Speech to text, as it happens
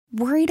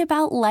Worried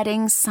about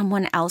letting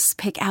someone else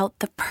pick out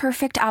the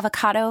perfect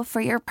avocado for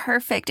your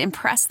perfect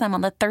impress them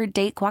on the third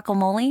date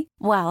guacamole?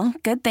 Well,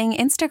 good thing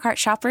Instacart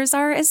shoppers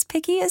are as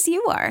picky as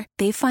you are.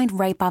 They find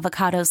ripe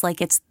avocados like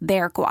it's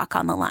their guac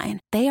on the line.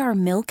 They are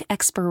milk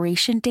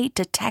expiration date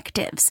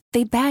detectives.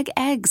 They bag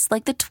eggs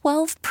like the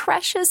 12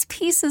 precious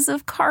pieces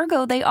of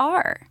cargo they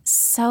are.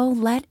 So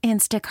let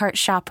Instacart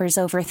shoppers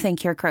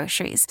overthink your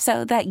groceries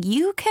so that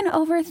you can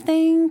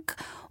overthink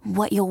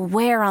what you'll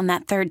wear on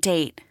that third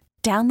date.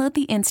 Download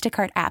the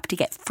Instacart app to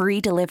get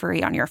free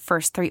delivery on your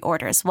first 3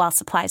 orders while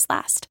supplies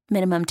last.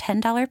 Minimum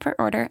 $10 per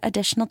order.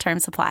 Additional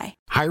terms apply.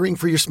 Hiring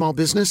for your small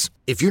business?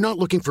 If you're not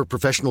looking for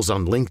professionals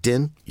on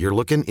LinkedIn, you're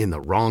looking in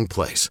the wrong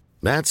place.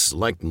 That's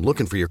like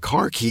looking for your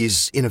car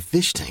keys in a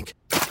fish tank.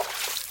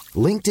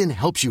 LinkedIn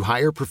helps you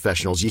hire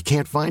professionals you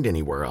can't find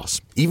anywhere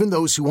else, even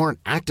those who aren't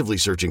actively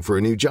searching for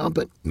a new job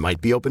but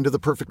might be open to the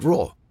perfect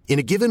role. In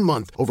a given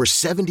month, over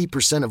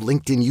 70% of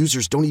LinkedIn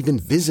users don't even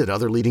visit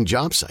other leading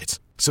job sites.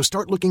 So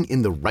start looking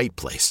in the right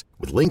place.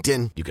 With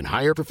LinkedIn, you can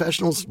hire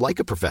professionals like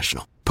a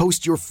professional.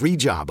 Post your free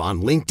job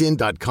on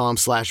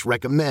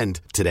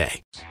linkedin.com/recommend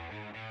today.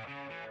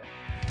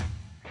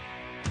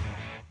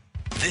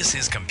 This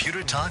is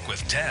Computer Talk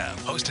with Tab,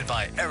 hosted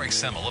by Eric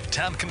Semmel of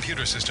Tab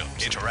Computer Systems.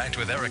 Interact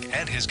with Eric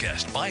and his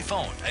guest by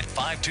phone at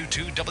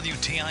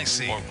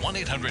 522-WTIC or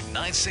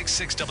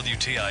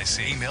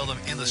 1-800-966-WTIC. Email them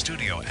in the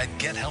studio at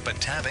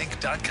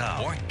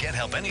gethelp@tabinc.com or get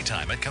help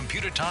anytime at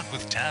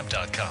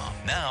computertalkwithtab.com.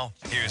 Now,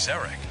 here's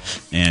Eric.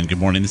 And good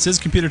morning. This is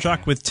Computer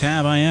Talk with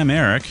Tab. I am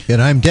Eric.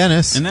 And I'm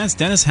Dennis. And that's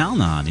Dennis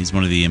Halnon. He's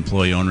one of the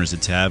employee owners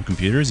at Tab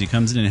Computers. He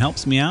comes in and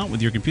helps me out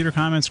with your computer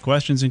comments,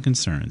 questions, and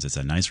concerns. It's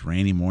a nice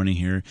rainy morning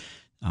here.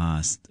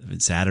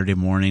 Saturday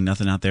morning,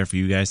 nothing out there for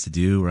you guys to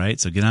do, right?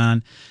 So get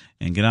on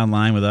and get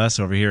online with us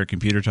over here at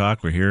Computer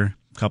Talk. We're here,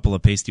 a couple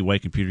of pasty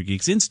white computer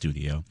geeks in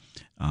studio,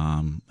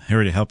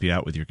 here to help you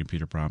out with your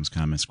computer problems,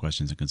 comments,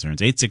 questions, and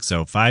concerns.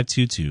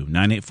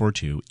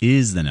 860-522-9842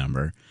 is the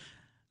number.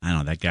 I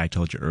know that guy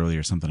told you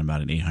earlier something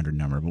about an 800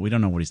 number, but we don't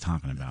know what he's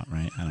talking about,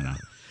 right? I don't know.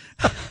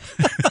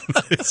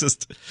 It's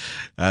just,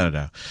 I don't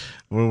know.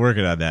 We're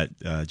working on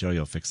that. Joey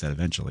will fix that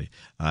eventually.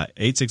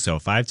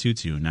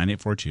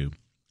 860-522-9842.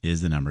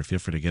 is the number. Feel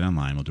free to get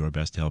online. We'll do our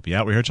best to help you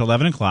out. We're here till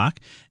 11 o'clock.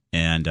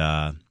 And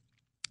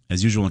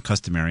as usual and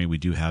customary, we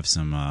do have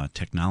some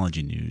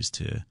technology news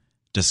to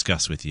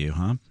discuss with you,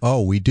 huh?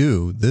 Oh, we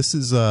do. This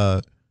is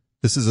a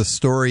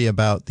story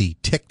about the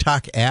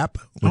TikTok app,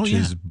 which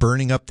is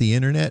burning up the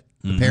internet,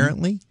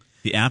 apparently.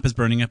 The app is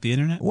burning up the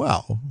internet?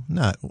 Well,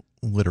 not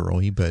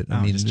literally, but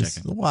I mean, there's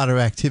a lot of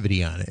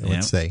activity on it,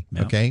 let's say.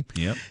 Yep. Okay?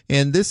 Yep.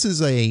 And this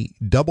is a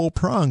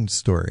double-pronged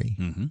story.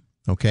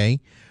 Okay?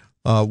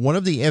 One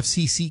of the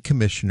FCC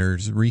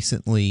commissioners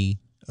recently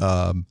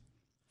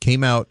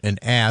came out and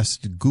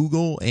asked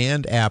Google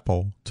and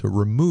Apple to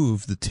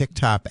remove the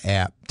TikTok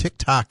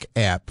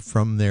app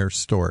from their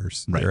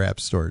stores, their app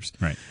stores.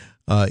 Right.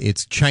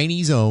 It's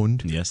Chinese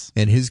owned. Yes.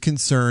 And his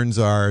concerns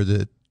are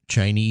that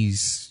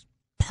Chinese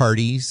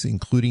parties,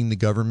 including the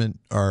government,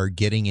 are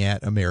getting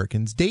at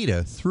Americans'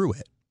 data through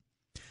it.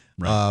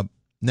 Right.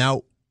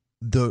 Now,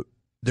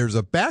 there's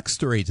a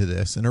backstory to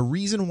this and a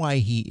reason why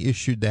he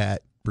issued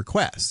that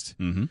request.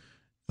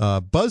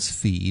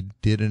 BuzzFeed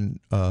did an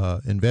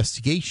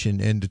investigation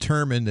and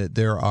determined that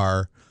there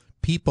are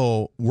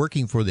people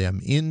working for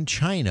them in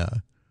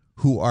China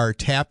who are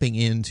tapping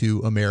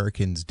into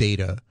Americans'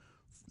 data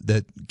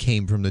that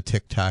came from the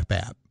TikTok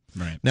app.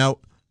 Right. Now,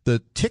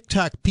 the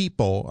TikTok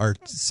people are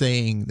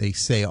saying, they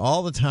say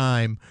all the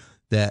time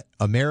that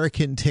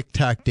American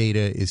TikTok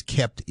data is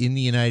kept in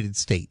the United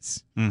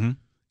States.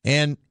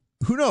 And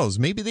who knows,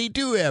 maybe they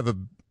do have a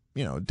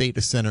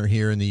data center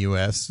here in the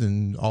U.S.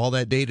 and all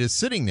that data is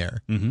sitting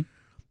there.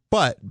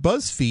 But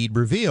BuzzFeed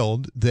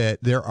revealed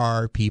that there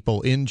are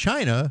people in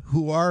China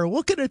who are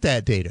looking at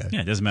that data.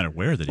 Yeah, it doesn't matter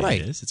where the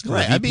data is. It's called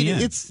right. VPN. I mean,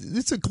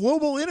 it's a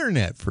global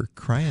internet, for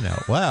crying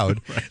out loud.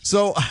 Right.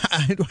 So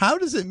how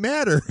does it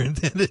matter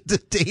that the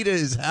data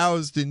is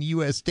housed in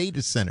U.S.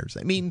 data centers?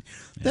 I mean,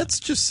 that's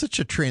just such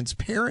a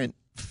transparent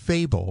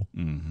fable.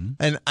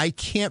 And I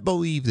can't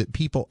believe that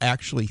people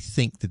actually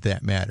think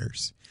that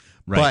matters.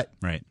 Right.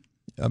 But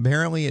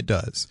apparently it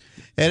does.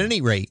 At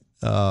any rate,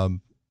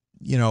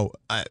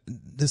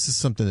 this is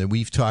something that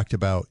we've talked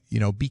about.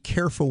 Be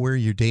careful where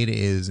your data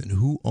is and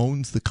who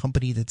owns the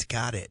company that's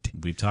got it.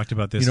 We've talked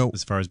about this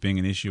as far as being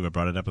an issue. I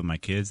brought it up with my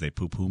kids. They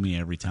poo-poo me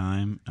every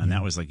time. And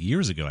that was like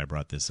years ago I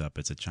brought this up.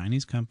 It's a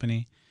Chinese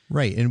company.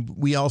 Right. And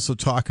we also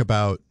talk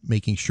about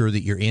making sure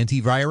that your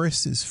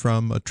antivirus is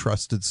from a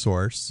trusted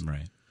source.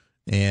 Right.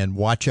 And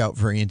watch out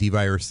for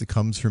antivirus that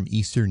comes from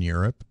Eastern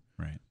Europe.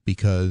 Right.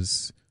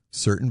 Because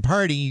certain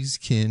parties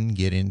can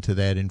get into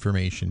that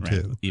information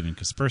too. Even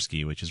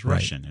Kaspersky, which is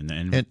Russian,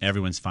 and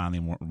everyone's finally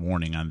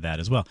warning on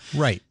that as well.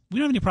 Right. We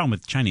don't have any problem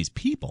with Chinese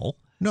people.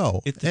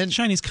 No. The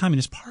Chinese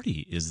Communist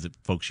Party is the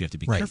folks you have to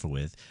be Right. careful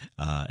with,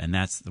 and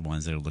that's the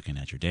ones that are looking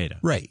at your data.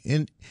 Right.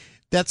 And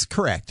that's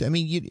correct. I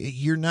mean,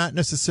 you're not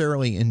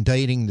necessarily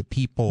indicting the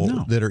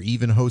people that are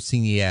even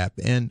hosting the app.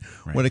 And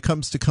when it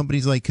comes to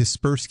companies like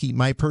Kaspersky,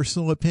 my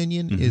personal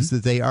opinion is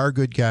that they are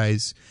good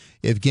guys.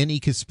 Evgeny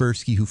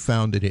Kaspersky, who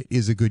founded it,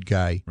 is a good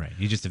guy. Right.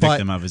 He's just a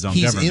victim of his own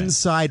government. He's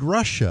inside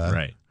Russia.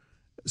 Right.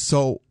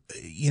 So,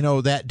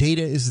 that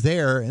data is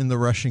there and the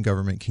Russian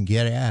government can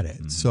get at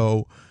it.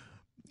 So,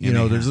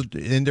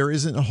 there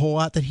isn't a whole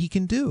lot that he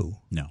can do.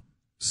 No.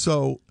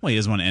 So, he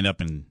doesn't want to end up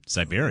in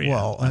Siberia.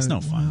 Well, that's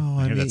no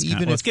fun.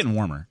 It's getting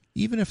warmer.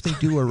 Even if they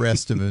do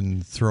arrest him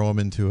and throw him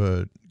into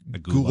a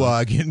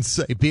gulag in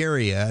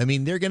Siberia, I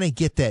mean, they're going to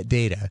get that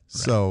data. Right.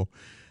 So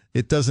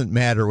it doesn't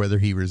matter whether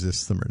he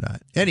resists them or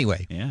not.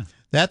 Anyway,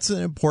 that's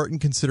an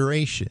important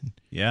consideration.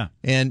 Yeah.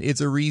 And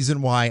it's a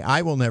reason why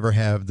I will never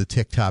have the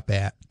TikTok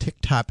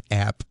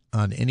app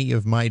on any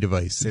of my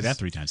devices. Say that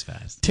 3 times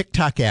fast.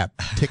 TikTok app.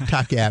 He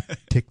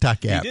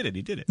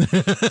did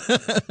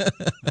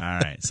it. All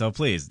right. So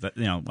please,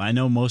 I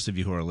know most of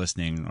you who are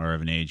listening are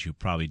of an age who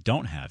probably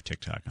don't have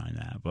TikTok on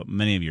that, but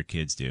many of your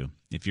kids do.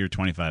 If you're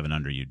 25 and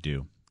under, you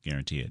do.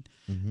 Guarantee it.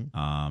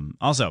 Mm-hmm.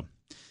 Also,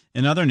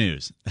 in other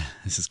news,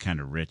 this is kind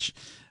of rich.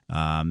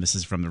 This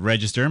is from The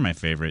Register, my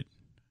favorite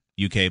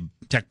UK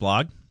tech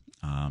blog.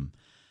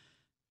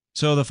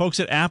 So the folks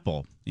at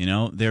Apple,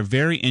 they're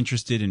very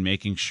interested in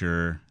making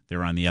sure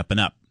they're on the up and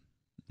up,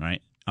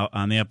 right?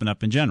 On the up and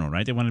up in general,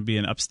 right? They want to be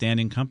an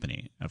upstanding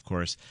company. Of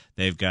course,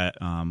 they've got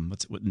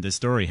what this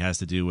story has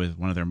to do with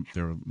one of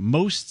their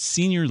most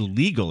senior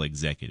legal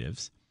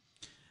executives.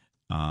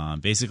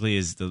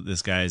 Basically,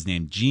 this guy is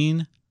named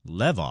Gene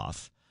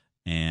Levoff,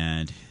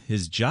 and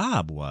his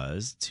job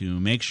was to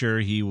make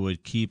sure he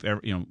would keep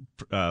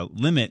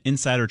limit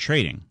insider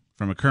trading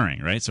from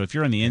occurring, right? So if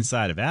you're on the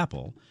inside of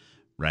Apple,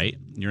 right,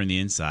 you're on the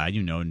inside,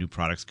 new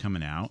products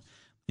coming out.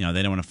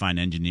 They don't want to find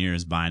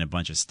engineers buying a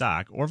bunch of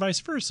stock, or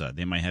vice versa.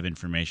 They might have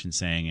information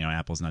saying,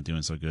 Apple's not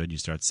doing so good. You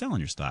start selling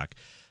your stock.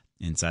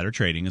 Insider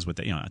trading is what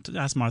they,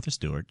 ask Martha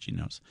Stewart. She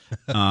knows.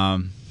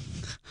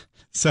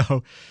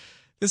 So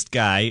this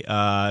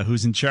guy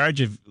who's in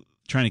charge of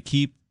trying to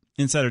keep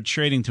insider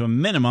trading to a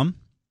minimum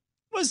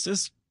was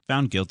just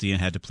found guilty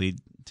and had to plead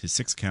to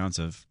 6 counts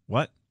of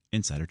what?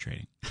 Insider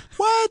trading.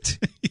 What?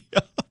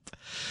 Yep.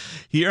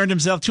 He earned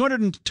himself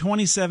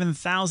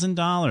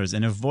 $227,000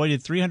 and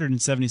avoided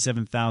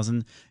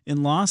 $377,000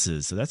 in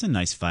losses. So that's a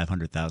nice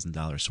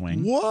 $500,000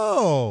 swing.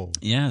 Whoa!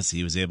 Yes,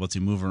 he was able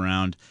to move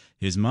around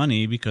his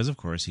money because, of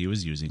course, he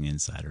was using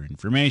insider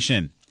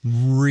information.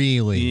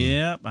 Really?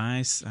 Yep.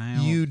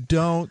 You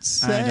don't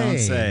say. I don't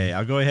say.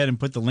 I'll go ahead and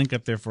put the link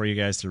up there for you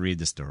guys to read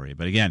the story.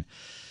 But again,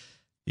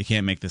 you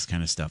can't make this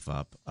kind of stuff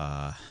up.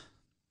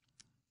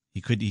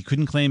 He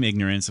couldn't claim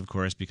ignorance, of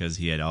course, because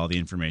he had all the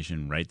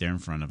information right there in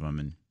front of him,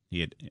 and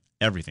he had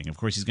everything. Of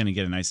course, he's going to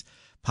get a nice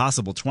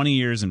possible 20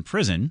 years in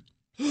prison,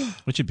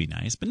 which would be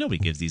nice, but nobody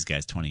gives these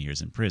guys 20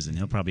 years in prison.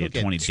 He'll probably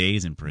get 20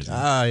 days in prison.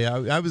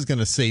 Yeah, I was going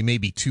to say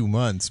maybe 2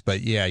 months,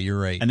 but yeah, you're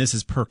right. And this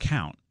is per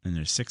count, and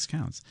there's 6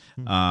 counts,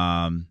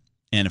 and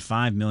a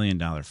 $5 million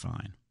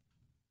fine.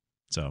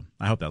 So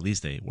I hope at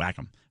least they whack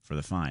him for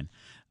the fine.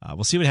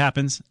 We'll see what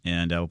happens,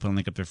 and we'll put a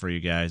link up there for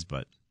you guys,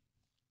 but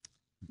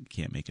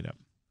can't make it up.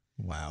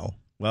 Wow.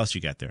 What else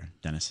you got there,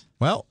 Dennis?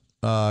 Well,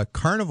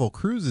 Carnival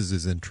Cruises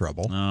is in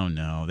trouble. Oh,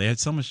 no. They had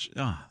so much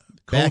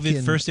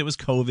COVID. First it was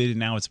COVID, and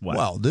now it's what?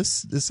 Well,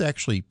 this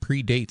actually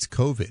predates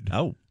COVID.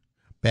 Oh.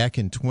 Back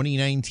in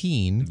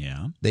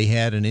 2019, they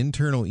had an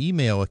internal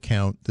email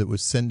account that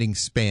was sending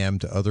spam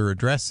to other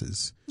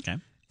addresses. Okay.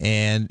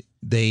 And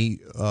they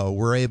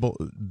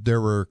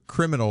there were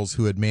criminals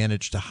who had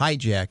managed to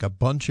hijack a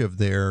bunch of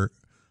their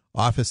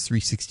Office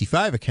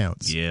 365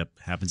 accounts.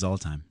 Yep, happens all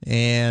the time.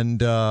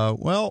 And,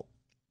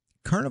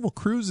 Carnival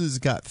Cruises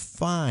got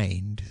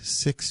fined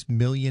 $6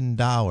 million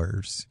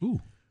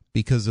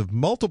because of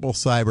multiple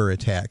cyber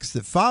attacks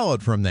that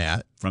followed from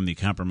that. From the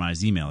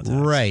compromised email attacks.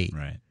 Right.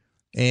 Right.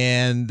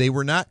 And they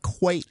were not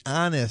quite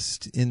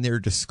honest in their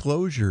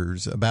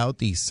disclosures about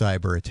these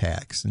cyber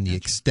attacks and the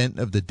extent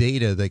of the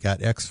data that got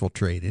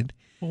exfiltrated.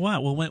 Well,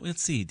 wow. Well,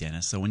 let's see,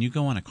 Dennis. So when you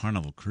go on a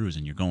Carnival cruise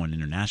and you're going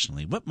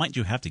internationally, what might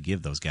you have to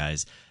give those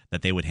guys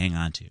that they would hang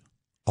on to?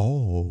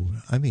 Oh,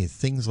 I mean,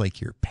 things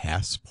like your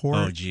passport.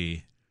 Oh,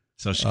 gee.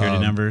 Social Security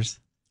numbers.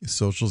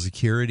 Social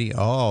Security.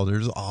 Oh,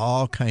 there's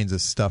all kinds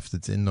of stuff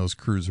that's in those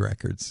cruise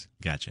records.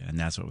 Gotcha. And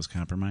that's what was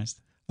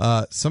compromised?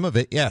 Some of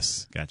it,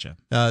 yes. Gotcha.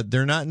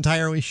 They're not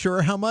entirely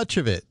sure how much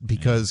of it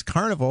because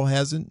Carnival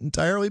hasn't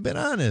entirely been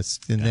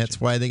honest, and that's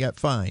why they got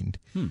fined.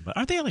 But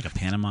aren't they like a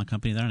Panama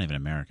company? They're not even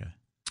America.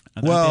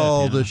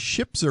 Well, the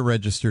ships are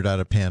registered out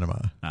of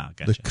Panama. Ah,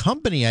 gotcha. The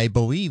company, I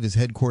believe, is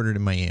headquartered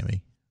in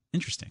Miami.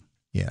 Interesting.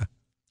 Yeah.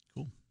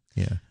 Cool.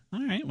 Yeah.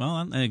 All right.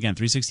 Well, again,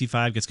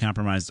 365 gets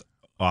compromised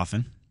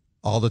often.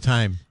 All the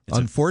time.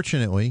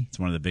 Unfortunately. It's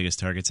one of the biggest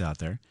targets out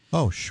there.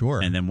 Oh,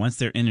 sure. And then once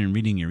they're in and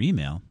reading your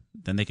email,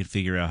 then they can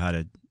figure out how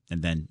to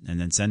and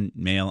then send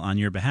mail on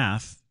your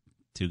behalf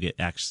to get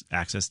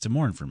access to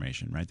more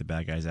information, right? The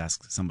bad guys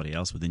ask somebody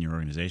else within your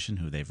organization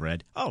who they've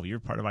read, oh, you're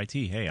part of IT.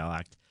 Hey,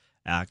 I'll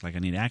act like I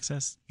need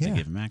access to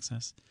give them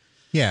access.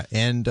 Yeah,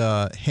 and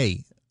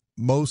hey,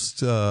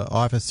 most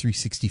Office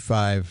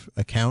 365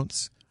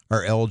 accounts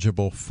are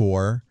eligible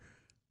for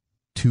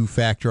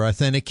two-factor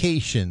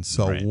authentication,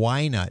 so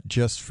why not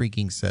just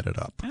freaking set it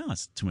up? No,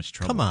 it's too much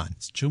trouble. Come on.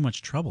 It's too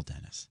much trouble,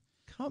 Dennis.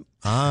 Come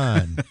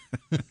on.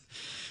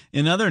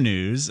 In other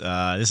news,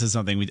 this is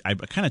something I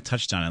kind of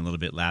touched on a little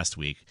bit last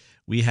week.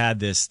 We had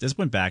this goes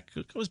back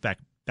to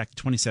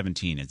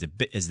 2017 as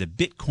the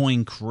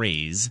Bitcoin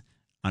craze,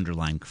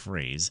 underlying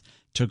craze,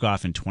 took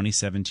off in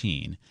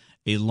 2017.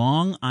 A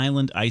Long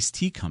Island iced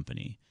tea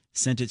company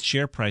sent its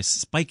share price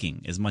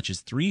spiking as much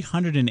as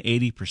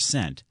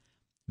 380%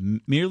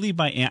 merely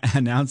by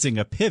announcing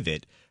a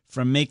pivot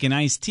from making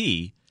iced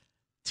tea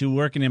to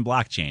working in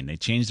blockchain. They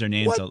changed their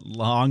name to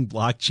Long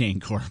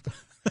Blockchain Corp.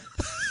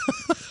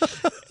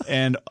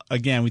 And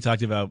again, we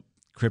talked about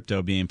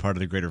crypto being part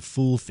of the greater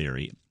fool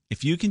theory.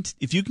 If you can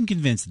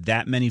convince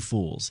that many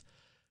fools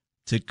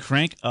to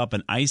crank up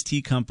an iced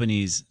tea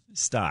company's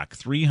stock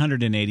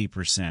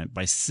 380%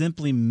 by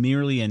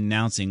merely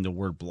announcing the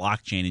word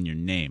blockchain in your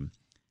name,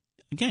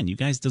 again, you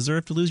guys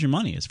deserve to lose your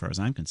money as far as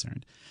I'm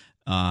concerned.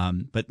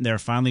 But they're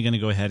finally going to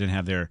go ahead and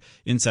have their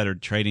insider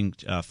trading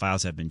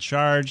files have been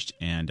charged,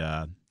 and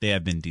they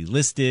have been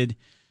delisted.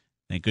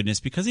 Thank goodness,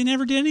 because they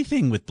never did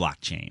anything with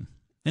blockchain.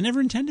 They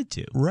never intended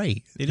to.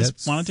 Right. They just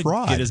That's wanted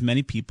fraud. to get as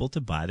many people to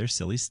buy their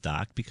silly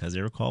stock because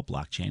they were called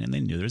blockchain, and they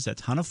knew there's a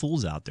ton of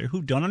fools out there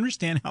who don't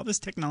understand how this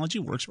technology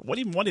works or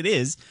what it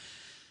is,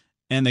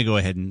 and they go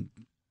ahead and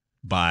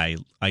buy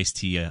iced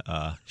tea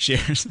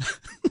shares.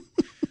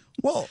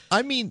 Well,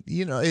 I mean,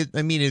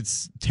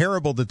 it's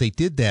terrible that they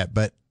did that,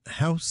 but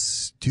how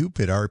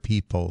stupid are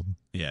people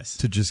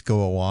to just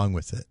go along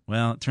with it?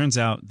 Well, it turns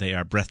out they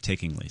are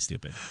breathtakingly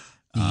stupid.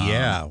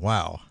 Yeah,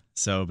 wow.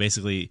 So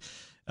basically,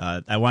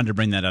 I wanted to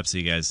bring that up so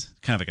you guys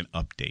kind of like an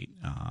update.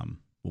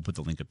 We'll put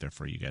the link up there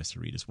for you guys to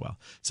read as well.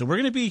 So we're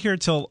going to be here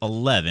till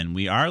 11.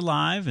 We are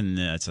live, and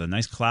it's a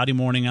nice cloudy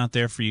morning out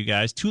there for you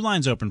guys. 2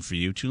 lines open for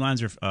you. 2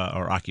 lines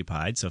are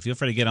occupied, so feel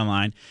free to get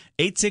online.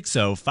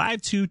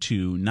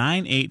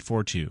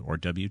 860-522-9842 or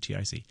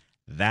WTIC.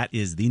 That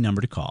is the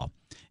number to call.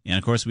 And,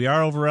 of course, we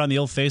are over on the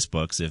old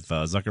Facebooks. If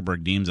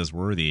Zuckerberg deems us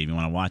worthy, if you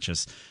want to watch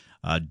us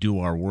do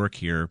our work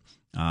here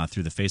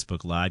through the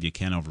Facebook Live, you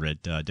can over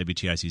at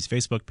WTIC's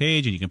Facebook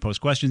page, and you can post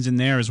questions in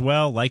there as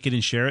well. Like it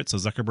and share it so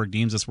Zuckerberg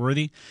deems us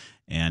worthy.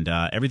 And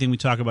everything we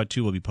talk about,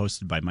 too, will be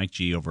posted by Mike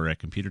G over at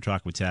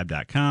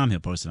ComputerTalkWithTab.com. He'll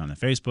post it on the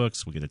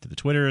Facebooks. We'll get it to the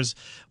Twitters.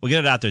 We'll get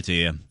it out there to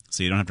you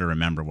so you don't have to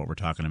remember what we're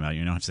talking about.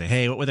 You don't have to say,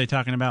 hey, what were they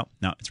talking about?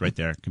 No, it's right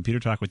there.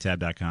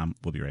 ComputerTalkWithTab.com.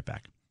 We'll be right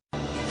back.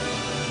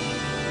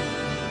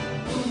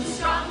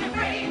 Strong and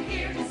brave,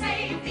 here to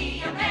save the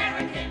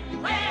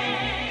American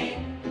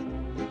way.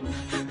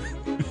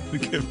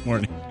 Good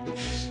morning.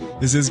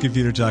 This is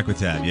Computer Talk with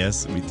Tab.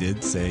 Yes, we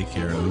did say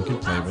Carolyn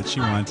could play what she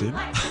wanted.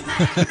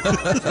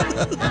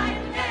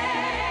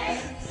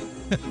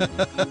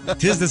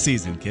 'Tis the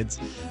season, kids.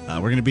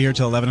 We're going to be here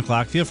till 11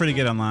 o'clock. Feel free to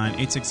get online,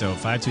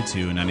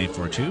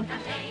 860-522-9842.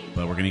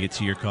 But we're going to get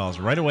to your calls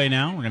right away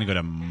now. We're going to go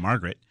to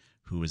Margaret,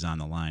 who is on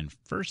the line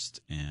first,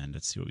 and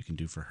let's see what we can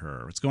do for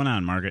her. What's going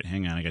on, Margaret?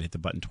 Hang on, I got to hit the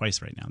button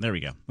twice right now. There we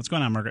go. What's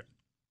going on, Margaret?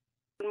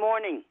 Good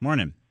morning.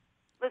 Morning.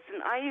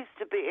 Listen, I used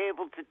to be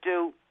able to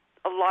do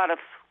a lot of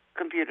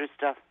computer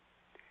stuff,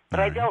 but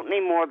I don't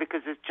anymore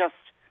because it's just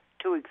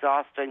too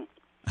exhausting.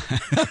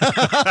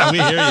 We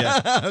hear you.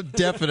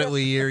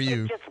 Definitely hear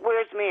you. It just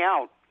wears me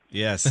out.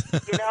 Yes.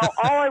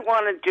 All I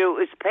want to do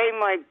is pay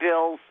my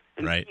bills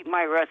and Right. eat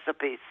my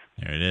recipes.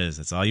 There it is.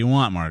 That's all you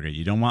want, Margaret.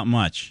 You don't want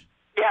much.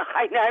 Yeah,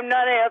 I'm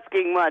not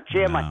asking much,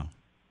 am I? No.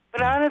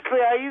 But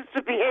honestly, I used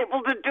to be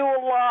able to do a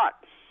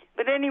lot.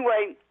 But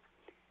anyway,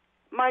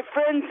 my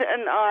friends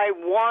and I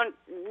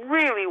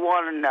really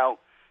want to know,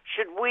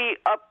 should we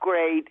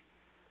upgrade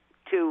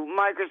to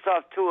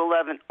Microsoft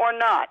 2.11 or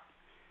not?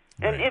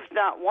 And Right. if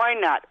not, why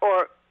not?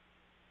 Or,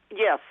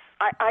 yes,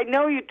 I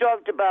know you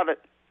talked about it.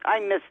 I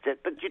missed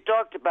it, but you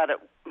talked about it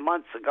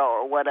months ago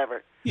or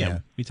whatever. Yeah,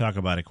 we talk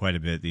about it quite a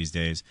bit these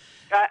days.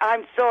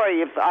 I'm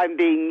sorry if I'm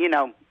being,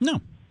 No,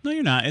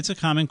 you're not. It's a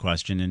common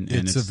question, and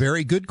It's a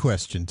very good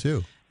question,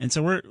 too. And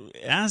so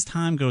as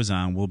time goes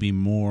on, we'll be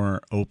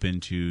more open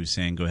to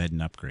saying go ahead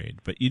and upgrade,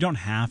 but you don't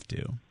have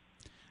to. All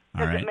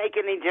Does right. it make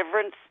any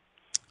difference?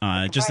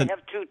 Just I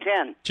have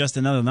 210. just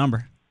another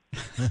number,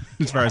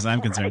 as far as I'm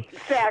concerned.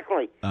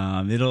 Exactly.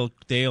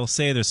 They'll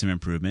say there's some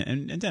improvement.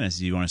 And Dennis,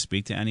 do you want to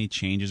speak to any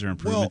changes or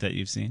improvement that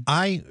you've seen?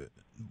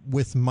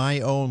 With my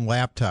own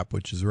laptop,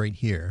 which is right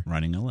here,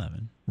 Running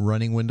 11.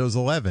 running Windows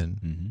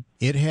 11,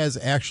 it has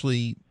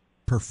actually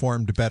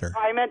performed better.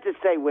 I meant to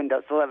say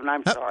Windows 11.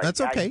 I'm sorry.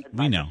 That's okay. I said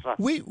We know.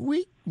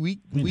 Microsoft.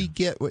 We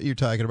get what you're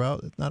talking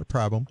about. It's not a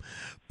problem.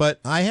 But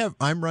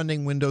I'm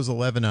running Windows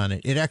 11 on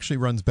it. It actually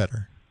runs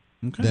better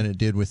than it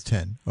did with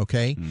 10.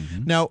 Okay.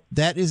 Now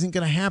that isn't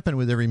going to happen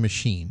with every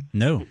machine.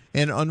 No.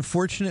 And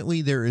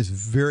unfortunately, there is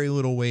very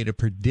little way to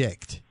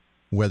predict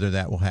whether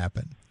that will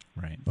happen.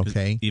 Right. 'Cause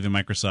Okay. even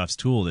Microsoft's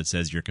tool that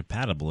says you're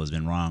compatible has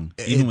been wrong,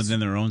 even within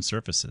their own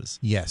surfaces.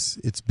 Yes,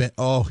 it's been.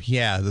 Oh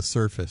yeah, the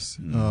Surface.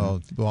 Oh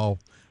well,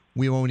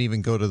 we won't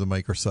even go to the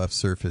Microsoft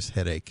Surface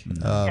headache.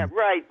 Yeah,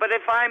 right. But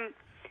if I'm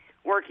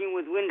working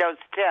with Windows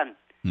 10,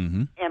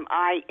 am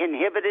I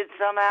inhibited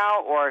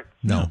somehow or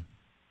No.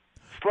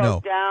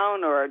 slowed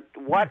down or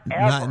whatever?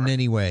 Not in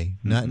any way.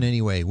 Not in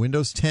any way.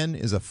 Windows 10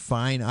 is a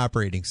fine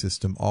operating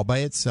system all by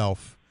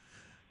itself.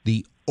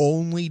 The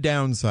only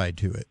downside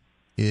to it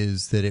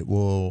is that it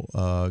will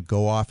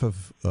go off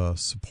of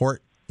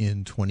support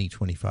in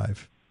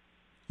 2025.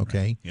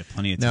 Okay. You have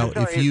plenty of Now,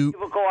 time. if you It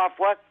will go off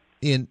what?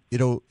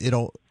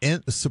 it'll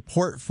end,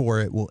 support for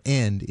it will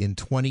end in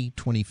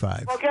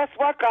 2025. Well, guess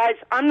what, guys?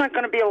 I'm not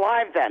going to be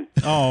alive then.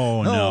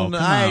 Oh, no. No,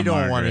 come I on,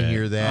 don't want to Margaret.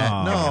 hear that.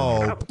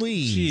 Oh, No,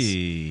 please.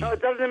 Gee. So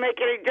it doesn't make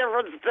any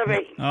difference to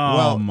me. Oh,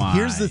 Well, my.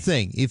 here's the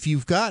thing. If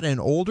you've got an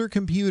older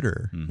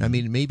computer, I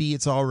mean, maybe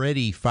it's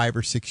already 5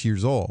 or 6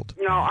 years old.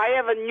 No, I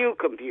have a new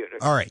computer.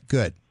 All right,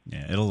 good.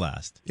 Yeah, it'll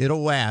last.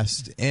 It'll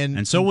last,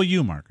 And so will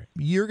you, Margaret.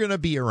 you're going to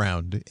be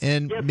around.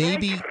 And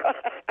maybe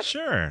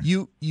Sure.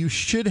 you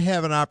should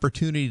have an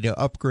opportunity to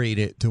upgrade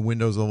it to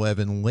Windows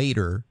 11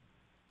 later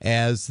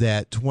as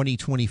that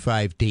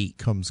 2025 date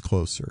comes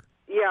closer.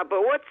 Yeah,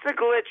 but what's the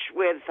glitch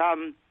with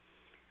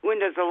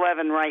Windows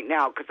 11 right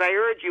now? Because I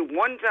heard you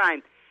one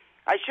time.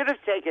 I should have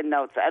taken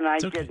notes, and I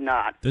It's okay. did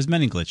not. There's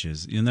many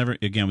glitches. You'll never,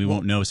 again, we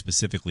won't know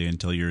specifically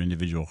until your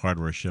individual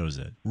hardware shows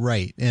it.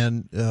 Right.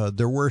 And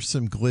there were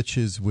some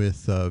glitches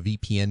with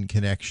VPN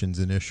connections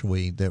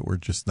initially that were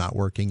just not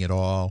working at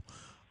all.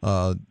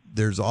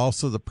 There's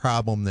also the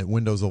problem that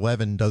Windows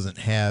 11 doesn't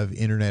have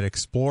Internet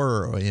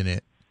Explorer in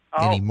it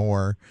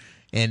anymore.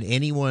 And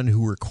anyone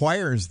who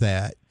requires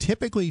that,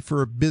 typically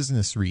for a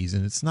business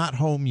reason, it's not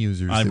home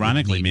users. that would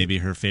Ironically, need maybe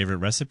her favorite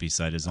recipe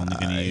site is only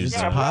going to use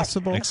it's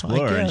possible. I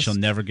Explorer, and guess. she'll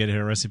never get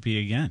her recipe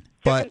again.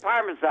 But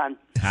Parmesan.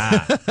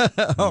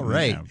 all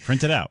right. Yeah,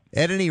 print it out.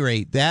 At any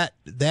rate, that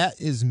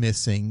is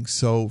missing.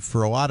 So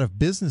for a lot of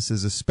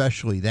businesses,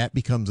 especially, that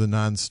becomes a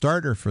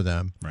non-starter for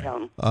them.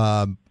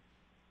 Right.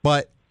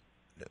 But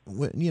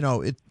you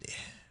know it.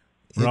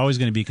 We're always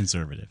going to be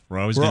conservative. We're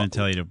always We're going al- to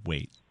tell you to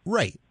wait.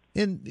 Right.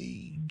 And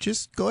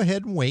just go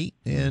ahead and wait.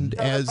 And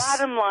So the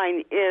bottom line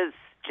is,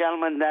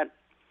 gentlemen, that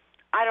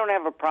I don't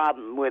have a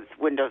problem with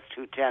Windows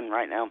 2.10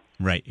 right now.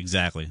 Right,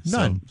 exactly.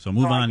 None. So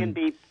move So I on. can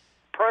be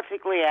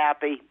perfectly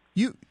happy.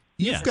 you've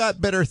Yes.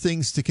 got better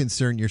things to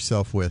concern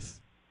yourself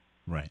with.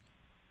 Right.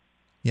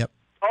 Yep.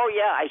 Oh,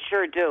 yeah, I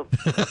sure do. All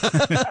right,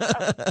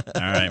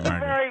 Thank you Margaret.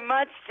 very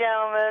much,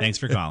 gentlemen. Thanks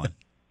for calling.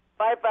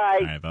 Bye-bye.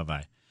 All right,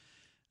 bye-bye.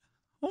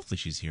 Hopefully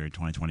she's here in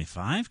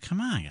 2025. Come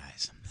on,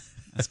 guys.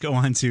 Let's go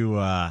on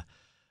to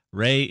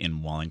Ray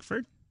in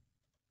Wallingford.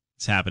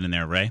 What's happening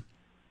there, Ray?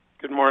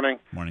 Good morning.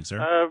 Morning,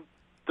 sir.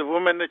 The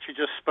woman that you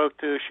just spoke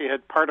to, she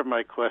had part of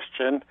my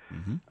question.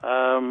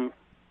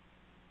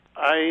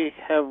 I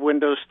have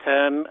Windows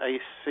 10. I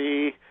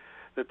see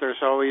that there's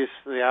always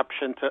the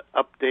option to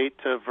update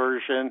to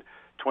version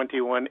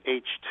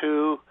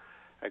 21H2.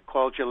 I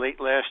called you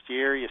late last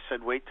year. You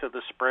said wait till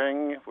the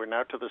spring. We're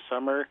now to the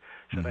summer.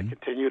 Should I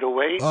continue to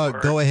wait? or-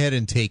 Go ahead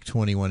and take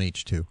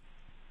 21H2.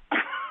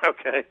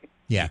 Okay.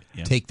 Yeah,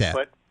 Yeah. take that.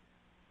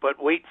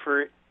 But wait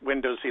for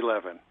Windows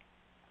 11.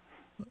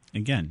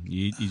 Again,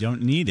 you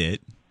don't need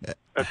it.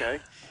 Okay.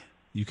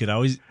 You can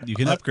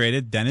upgrade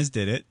it. Dennis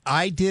did it.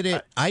 I did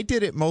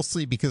it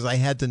mostly because I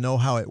had to know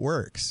how it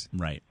works.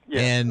 Right.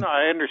 Yeah. And, no,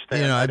 I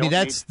understand. You know, I mean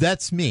don't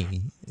that's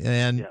me.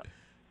 And Yeah.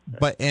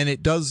 but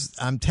it does.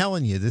 I'm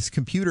telling you, this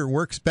computer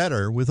works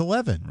better with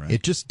 11. Right.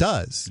 It just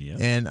does, Yep.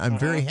 and I'm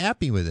very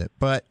happy with it.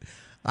 But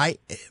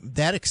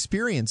that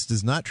experience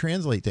does not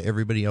translate to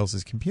everybody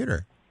else's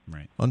computer,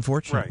 Right.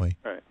 unfortunately.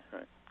 Right.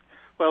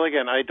 Well,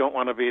 again, I don't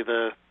want to be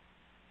the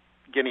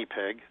guinea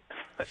pig.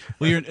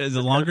 Well,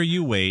 the longer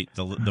you wait,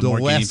 the more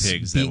guinea less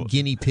pigs. That will,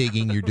 guinea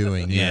pigging you're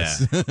doing. Yeah.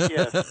 Yes.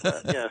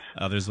 Yes.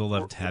 others will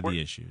have the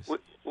issues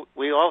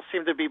We all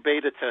seem to be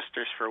beta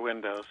testers for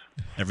Windows.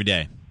 every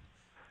day.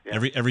 Yeah.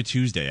 Every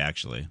Tuesday,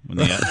 actually. When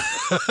they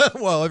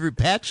Well, every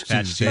patch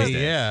Tuesday.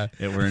 Tuesday. Yeah.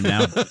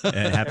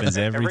 It happens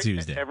every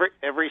Tuesday.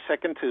 Every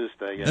second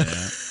Tuesday.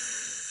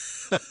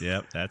 Yes.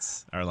 Yep,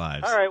 that's our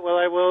lives. All right. Well,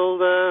 I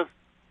will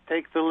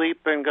take the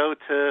leap and go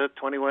to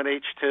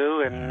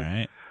 21H2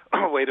 and All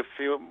right. wait a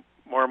few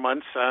more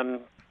months on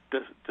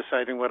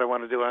deciding what I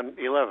want to do on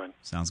 11.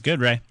 Sounds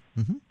good, Ray.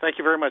 Thank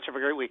you very much. Have a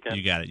great weekend.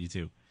 You got it. You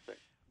too.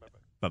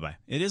 Bye-bye.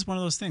 It is one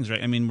of those things,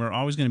 right? I mean, we're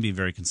always going to be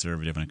very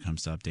conservative when it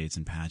comes to updates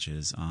and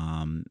patches.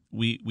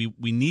 We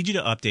need you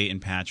to update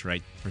and patch,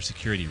 right, for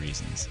security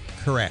reasons.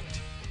 Correct.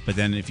 But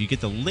then if you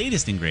get the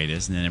latest and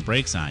greatest and then it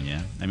breaks on you,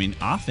 I mean,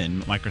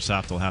 often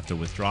Microsoft will have to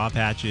withdraw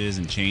patches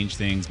and change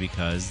things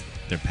because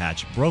their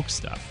patch broke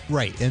stuff.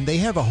 Right, and they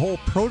have a whole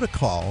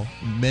protocol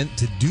meant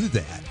to do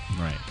that.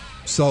 Right.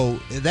 So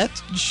that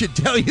should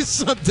tell you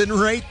something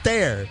right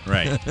there.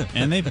 Right.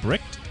 And they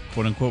bricked,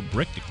 quote-unquote,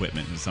 bricked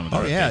equipment in some of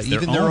their Oh yeah, updates,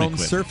 even their own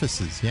equipment.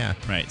 surfaces. Yeah.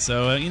 Right.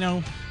 So,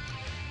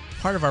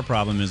 part of our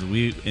problem is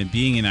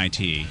being in IT,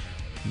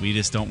 we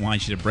just don't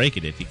want you to break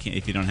it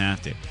if you don't have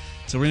to.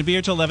 So we're going to be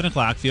here till 11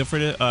 o'clock. Feel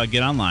free to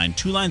get online.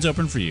 2 lines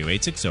open for you,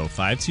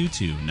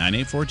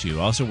 860-522-9842.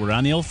 Also, we're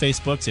on the old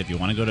Facebook, so if you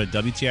want to go to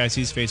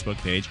WTIC's Facebook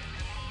page,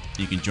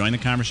 you can join the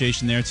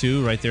conversation there,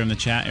 too, right there in the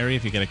chat area.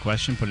 If you get a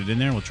question, put it in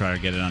there. We'll try to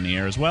get it on the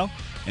air as well.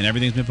 And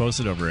everything's been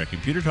posted over at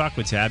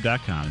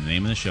ComputerTalkWithTab.com, the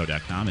name of the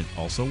show.com. It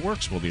also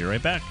works. We'll be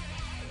right back.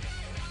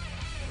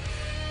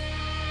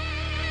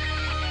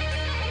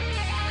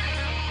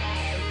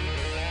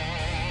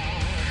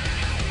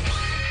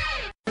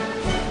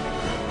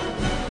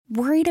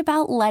 Worried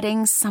about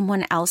letting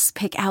someone else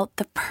pick out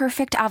the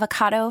perfect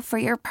avocado for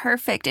your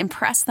perfect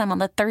impress them on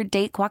the third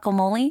date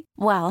guacamole?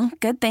 Well,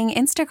 good thing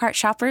Instacart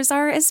shoppers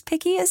are as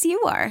picky as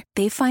you are.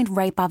 They find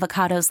ripe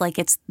avocados like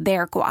it's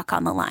their guac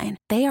on the line.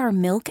 They are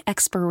milk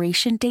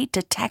expiration date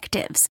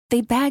detectives.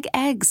 They bag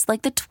eggs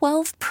like the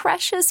 12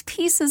 precious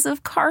pieces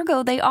of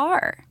cargo they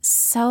are.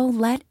 So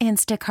let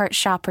Instacart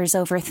shoppers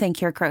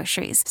overthink your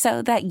groceries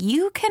so that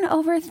you can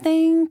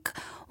overthink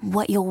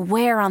what you'll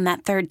wear on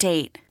that third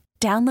date.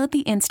 Download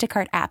the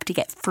Instacart app to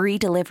get free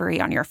delivery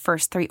on your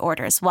first 3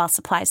 orders while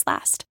supplies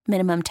last.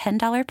 Minimum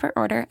 $10 per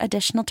order.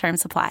 Additional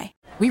terms apply.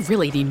 We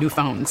really need new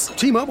phones.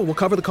 T-Mobile will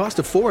cover the cost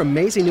of 4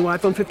 amazing new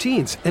iPhone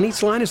 15s, and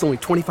each line is only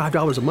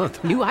 $25 a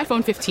month. New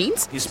iPhone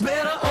 15s? It's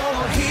better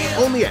over here.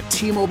 Only at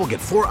T-Mobile, get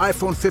 4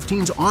 iPhone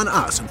 15s on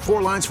us and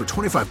 4 lines for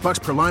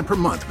 $25 per line per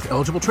month with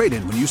eligible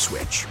trade-in when you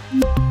switch.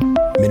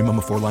 Minimum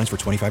of 4 lines for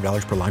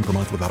 $25 per line per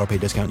month with autopay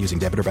discount using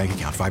debit or bank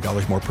account.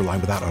 $5 more per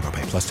line without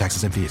autopay, plus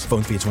taxes and fees.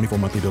 Phone fee at 24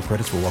 monthly bill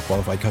credits for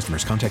well-qualified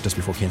customers. Contact us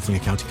before canceling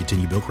account to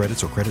continue bill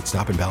credits or credit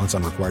stop and balance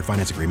on required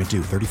finance agreement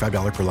due.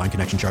 $35 per line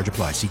connection charge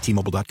applies. See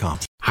T-Mobile.com.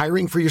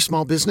 Hiring for your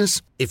small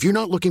business? If you're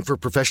not looking for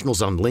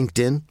professionals on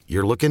LinkedIn,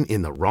 you're looking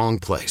in the wrong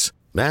place.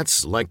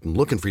 That's like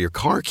looking for your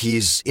car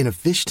keys in a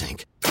fish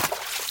tank.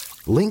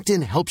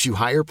 LinkedIn helps you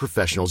hire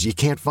professionals you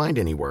can't find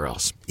anywhere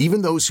else,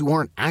 even those who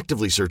aren't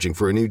actively searching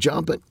for a new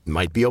job but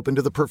might be open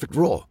to the perfect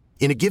role.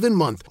 In a given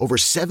month, over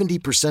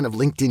 70% of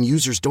LinkedIn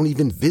users don't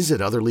even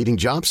visit other leading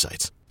job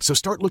sites. So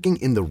start looking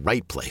in the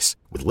right place.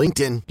 With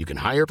LinkedIn, you can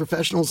hire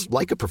professionals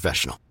like a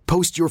professional.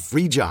 Post your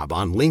free job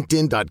on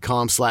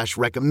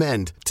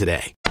linkedin.com/recommend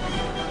today.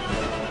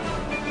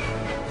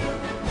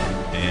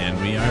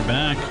 And we are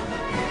back.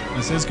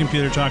 This is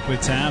Computer Talk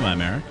with Tab.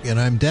 I'm Eric. And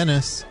I'm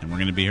Dennis. And we're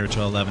going to be here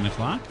till 11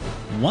 o'clock.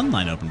 1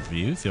 line open for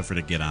you. Feel free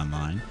to get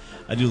online.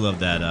 I do love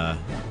that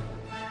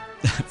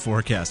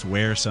forecast,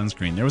 wear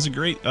sunscreen. There was a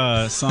great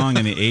song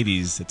in the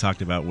 80s that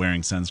talked about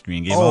wearing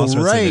sunscreen. Gave all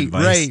sorts of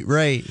advice.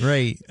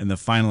 Right. And the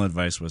final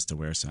advice was to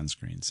wear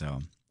sunscreen.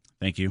 So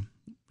thank you.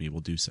 We will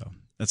do so.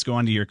 Let's go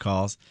on to your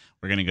calls.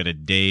 We're going to go to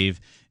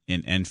Dave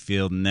in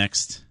Enfield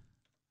next.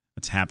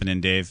 What's happening,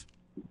 Dave?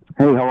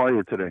 Hey, how are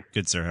you today?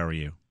 Good, sir. How are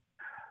you?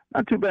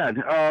 Not too bad.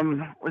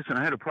 Listen,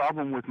 I had a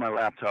problem with my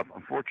laptop.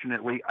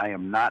 Unfortunately, I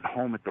am not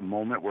home at the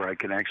moment where I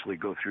can actually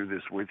go through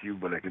this with you,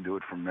 but I can do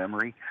it from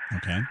memory.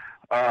 Okay.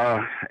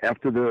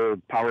 After the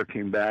power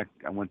came back,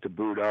 I went to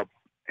boot up,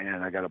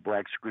 and I got a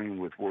black screen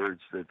with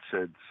words that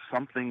said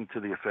something to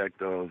the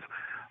effect of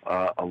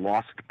a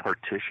lost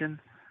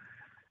partition.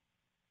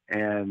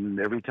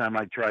 And every time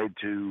I tried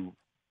to,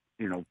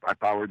 I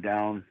powered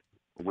down,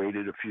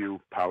 waited a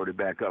few, powered it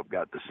back up,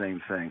 got the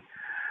same thing.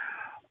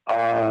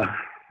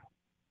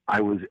 I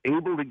was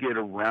able to get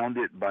around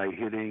it by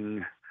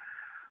hitting,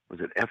 was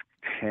it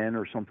F10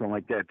 or something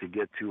like that, to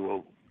get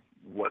to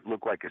what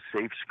looked like a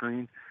safe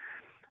screen.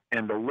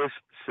 And the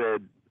list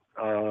said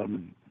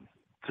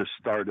to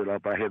start it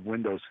up. I have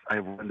Windows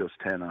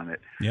 10 on it.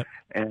 Yep.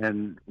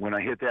 And when I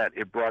hit that,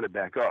 it brought it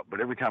back up.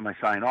 But every time I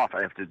sign off,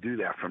 I have to do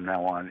that from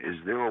now on.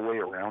 Is there a way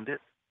around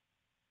it?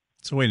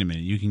 So wait a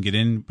minute. You can get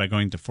in by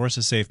going to force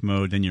a safe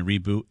mode, then you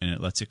reboot, and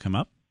it lets it come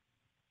up?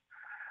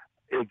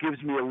 It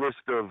gives me a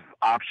list of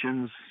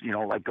options,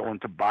 like going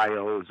to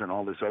BIOS and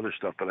all this other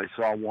stuff. But I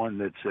saw one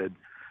that said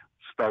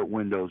start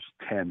Windows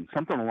 10,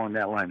 something along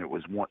that line. It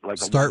was like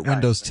start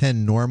Windows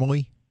 10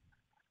 normally?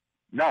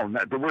 No,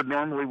 the word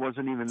normally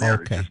wasn't even there.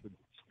 Okay. It just said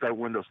start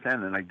Windows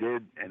 10, and I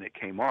did, and it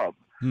came up.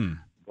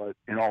 But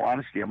in all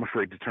honesty, I'm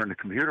afraid to turn the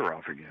computer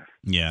off again.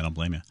 Yeah, I don't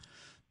blame you.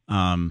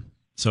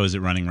 So is it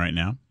running right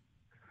now?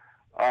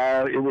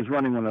 It was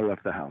running when I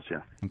left the house,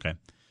 yeah. Okay.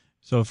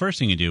 So the first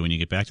thing you do when you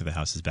get back to the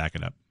house is back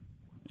it up.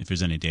 If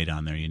there's any data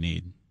on there you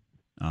need,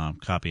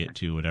 copy it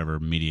to whatever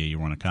media you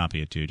want to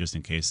copy it to, just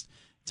in case.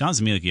 It sounds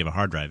to me like you have a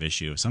hard drive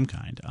issue of some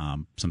kind,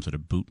 some sort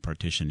of boot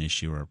partition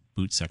issue or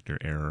boot sector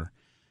error.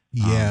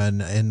 Yeah,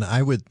 and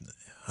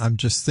I'm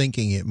just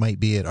thinking it might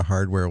be at a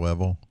hardware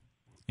level.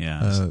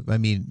 Yeah. I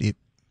mean, it's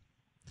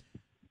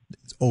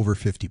over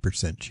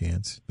 50%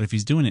 chance. But if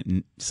he's doing it,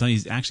 so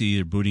he's actually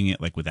either booting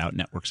it like without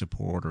network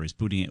support or he's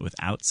booting it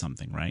without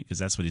something, right? Because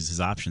that's what his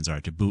options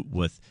are, to boot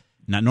with,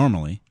 not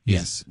normally,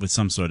 yes, with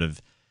some sort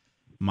of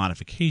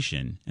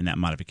modification, and that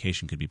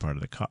modification could be part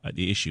of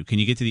the issue. Can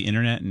you get to the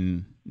internet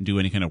and do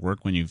any kind of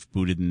work when you've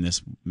booted in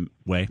this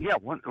way? Yeah,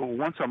 once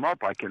I'm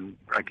up, I can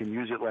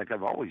use it like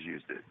I've always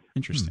used it.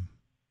 Interesting.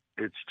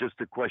 It's just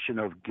a question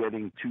of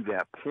getting to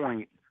that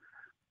point,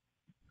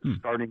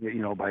 starting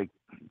it, by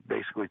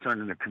basically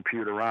turning the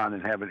computer on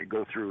and having it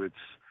go through its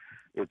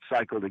its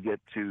cycle to get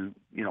to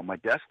my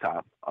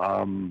desktop.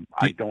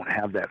 I don't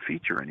have that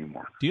feature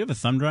anymore. Do you have a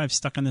thumb drive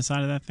stuck on the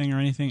side of that thing or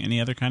anything? Any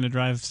other kind of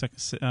drive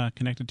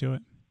connected to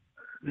it?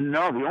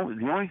 No,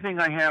 the only thing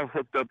I have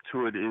hooked up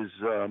to it is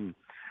an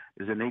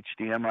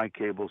HDMI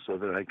cable so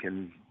that I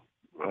can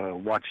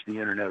watch the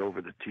internet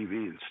over the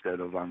TV instead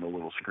of on the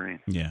little screen.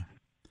 Yeah.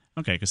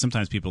 Okay, because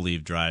sometimes people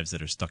leave drives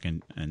that are stuck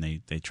in, and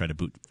they try to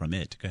boot from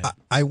it. Go ahead.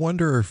 I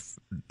wonder if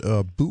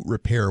boot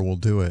repair will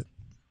do it.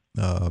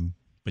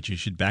 But you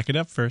should back it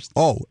up first.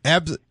 Oh,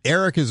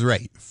 Eric is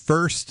right.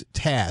 First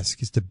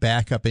task is to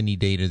back up any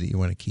data that you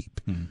want to keep.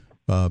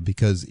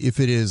 Because if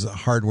it is a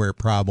hardware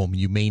problem,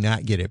 you may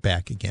not get it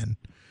back again.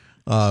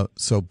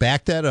 So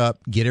back that up,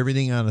 get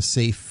everything on a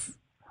safe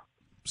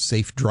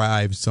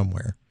drive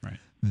somewhere. Right.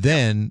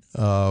 Then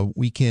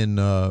we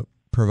can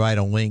provide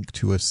a link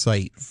to a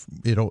site.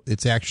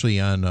 It's actually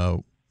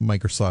on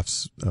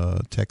Microsoft's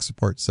tech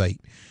support site,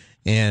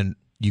 and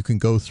you can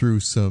go through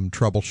some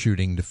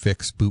troubleshooting to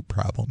fix boot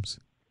problems.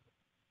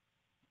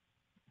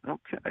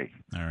 Okay.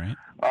 All right.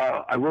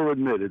 I will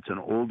admit it's an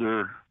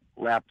older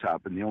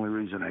laptop, and the only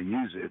reason I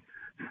use it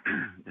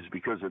is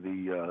because of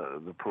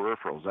the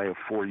peripherals. I have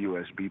 4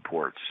 USB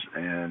ports,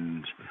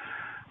 and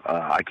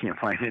I can't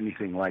find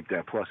anything like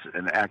that, plus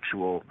an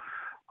actual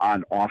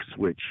on-off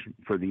switch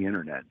for the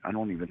internet. I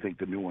don't even think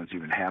the new ones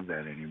even have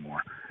that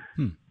anymore.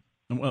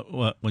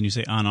 Well, when you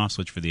say on-off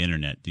switch for the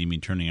internet, do you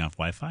mean turning off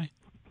Wi-Fi?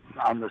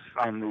 On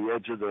the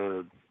edge of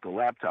the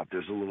laptop,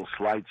 there's a little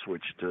slide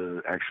switch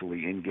to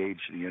actually engage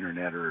the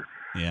internet or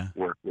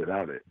work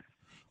without it.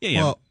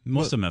 Yeah. Well,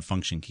 most of them have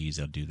function keys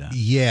that'll do that.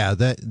 Yeah,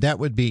 that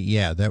would be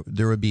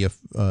there would be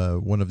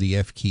one of the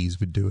F keys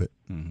would do it.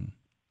 Mm-hmm.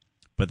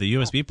 But the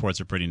USB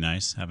ports are pretty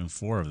nice. Having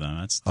 4 of them,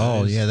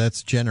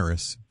 that's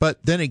generous.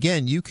 But then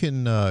again, you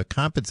can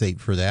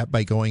compensate for that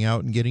by going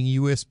out and getting a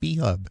USB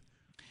hub.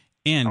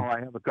 And I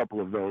have a couple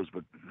of those,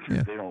 but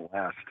they don't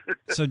last.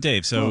 So,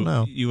 Dave,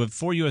 you have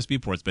 4 USB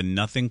ports, but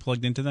nothing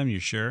plugged into them? You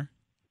sure?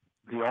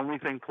 The only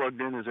thing plugged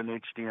in is an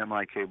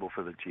HDMI cable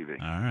for the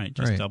TV. All right.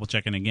 Just double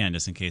checking again,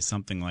 just in case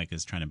something like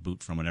is trying to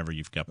boot from whatever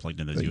you've got plugged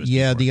into those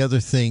USB ports. The other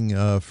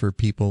thing for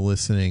people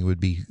listening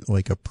would be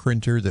like a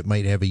printer that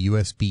might have a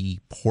USB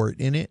port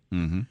in it.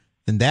 Mm-hmm.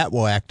 And that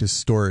will act as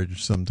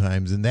storage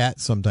sometimes, and that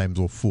sometimes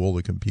will fool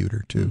the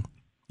computer too.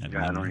 I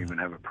don't even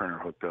have a printer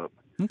hooked up.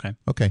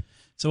 Okay.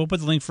 So we'll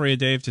put the link for you,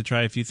 Dave, to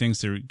try a few things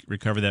to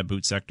recover that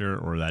boot sector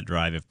or that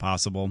drive if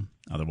possible.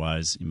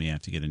 Otherwise, you may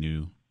have to get a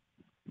new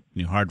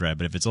hard drive.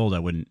 But if it's old, I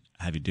wouldn't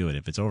have you do it.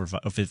 If it's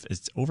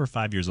over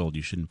 5 years old,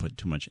 you shouldn't put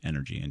too much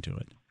energy into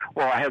it.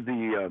 Well, I had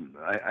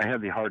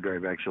the hard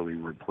drive actually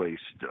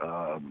replaced.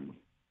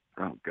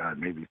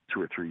 Maybe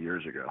 2 or 3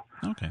 years ago.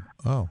 Okay.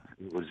 Oh.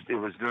 It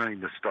was during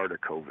the start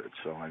of COVID,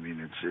 so I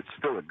mean it's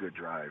still a good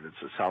drive.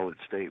 It's a solid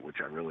state, which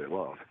I really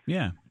love.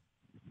 Yeah.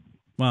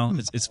 Well,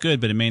 it's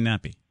good, but it may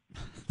not be.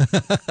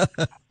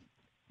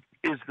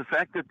 Is the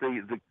fact that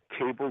the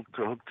cable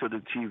to hook to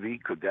the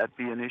TV, could that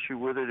be an issue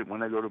with it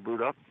when I go to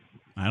boot up?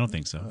 I don't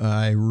think so.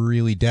 I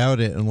really doubt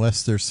it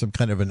unless there's some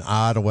kind of an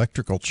odd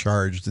electrical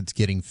charge that's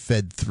getting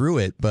fed through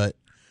it. But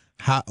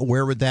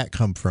where would that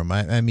come from?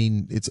 I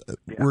mean,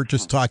 we're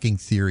just talking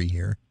theory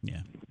here.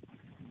 Yeah.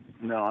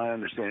 No, I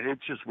understand.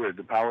 It's just weird.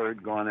 The power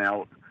had gone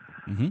out.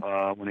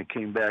 Mm-hmm. When it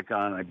came back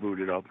on, I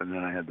booted up, and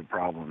then I had the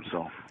problem.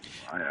 So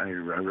I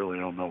really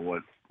don't know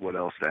what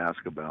else to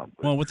ask about.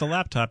 But. Well, with the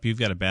laptop, you've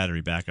got a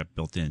battery backup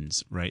built in,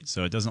 right?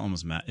 So it doesn't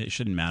almost matter. It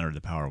shouldn't matter if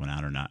the power went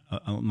out or not,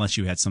 unless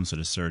you had some sort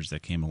of surge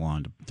that came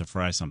along to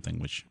fry something,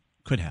 which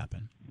could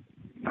happen.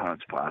 No,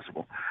 it's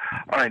possible.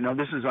 All right, now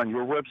this is on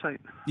your website?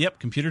 Yep,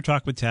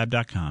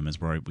 computertalkwithtab.com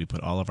is where we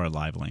put all of our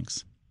live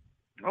links.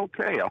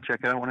 Okay, I'll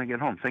check it out when I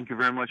get home. Thank you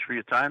very much for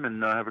your time,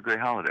 and have a great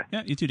holiday.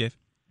 Yeah, you too, Dave.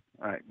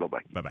 All right, bye-bye.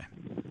 Bye-bye.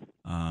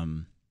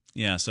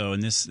 Yeah, so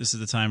and this is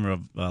the time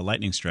of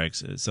lightning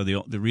strikes. So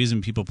the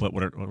reason people put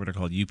what are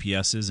called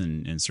UPSs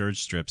and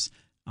surge strips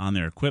on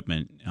their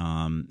equipment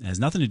has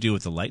nothing to do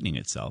with the lightning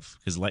itself,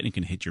 because lightning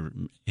can hit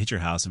your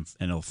house and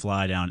it'll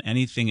fly down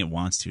anything it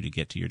wants to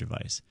get to your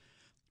device.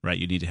 Right?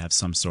 You need to have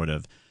some sort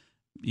of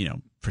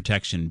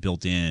protection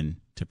built in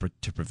to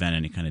prevent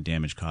any kind of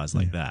damage caused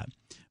like that.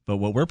 But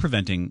what we're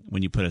preventing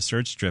when you put a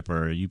surge strip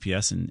or a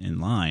UPS in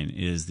line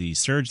is the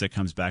surge that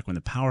comes back when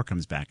the power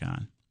comes back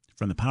on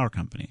from the power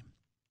company.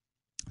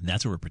 And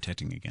that's what we're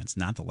protecting against,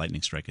 not the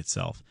lightning strike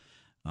itself.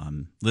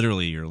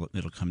 Literally,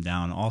 it'll come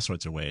down all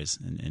sorts of ways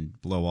and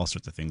blow all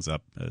sorts of things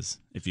up. As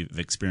if you've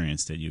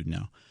experienced it, you'd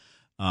know.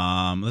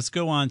 Let's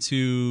go on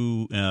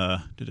to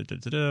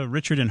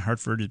Richard in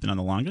Hartford has been on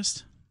the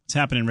longest. What's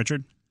happening,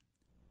 Richard?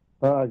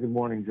 Good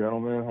morning,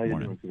 gentlemen. How are you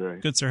doing today?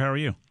 Good, sir. How are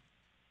you?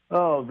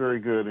 Oh, very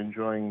good.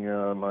 Enjoying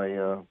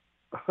my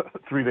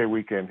 3-day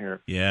weekend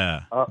here.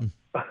 Yeah.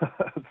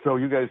 So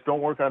you guys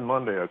don't work on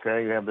Monday,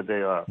 okay? You have the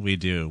day off. We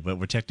do, but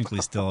we're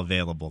technically still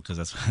available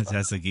because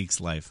that's a geek's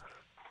life.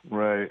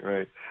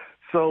 Right.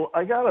 So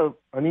I got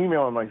an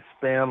email in my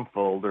spam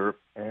folder,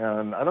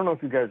 and I don't know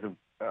if you guys have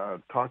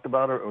talked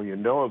about it or you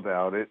know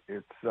about it.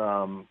 It's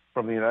from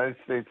the United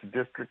States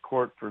District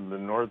Court for the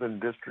Northern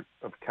District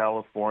of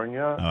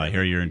California. Oh, I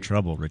hear you're in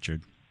trouble,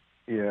 Richard.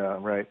 Yeah,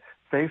 right.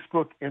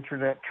 Facebook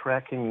Internet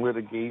Tracking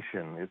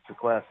Litigation. It's a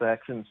class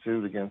action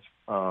suit against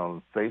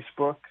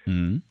Facebook.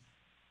 Mm-hmm.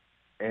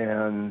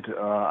 And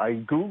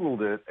I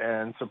Googled it,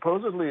 and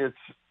supposedly it's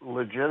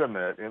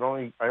legitimate. I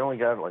only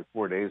got it like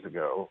 4 days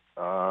ago.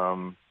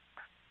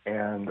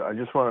 And I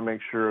just want to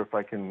make sure if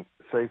I can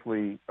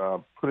safely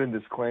put in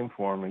this claim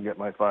form and get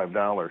my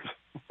 $5.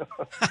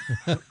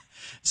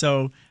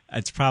 So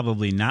it's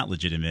probably not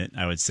legitimate.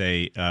 I would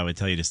say I would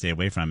tell you to stay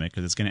away from it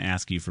because it's going to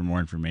ask you for more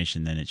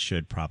information than it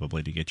should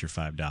probably to get your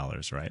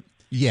 $5, right?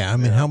 Yeah, I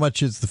mean, how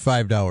much is the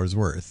 $5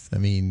 worth? I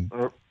mean,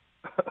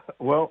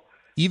 well,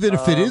 even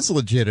if it is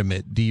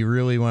legitimate, do you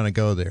really want to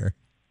go there?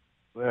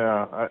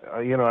 Yeah,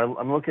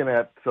 I'm looking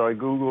at. So I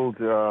Googled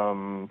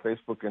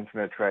Facebook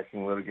Internet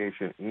Tracking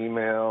Litigation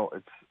email.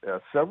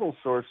 It's several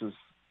sources,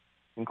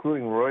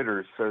 including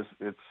Reuters, says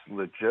it's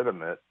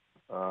legitimate.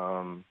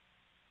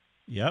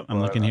 Yep,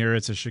 I'm looking here.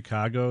 It's a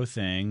Chicago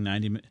thing,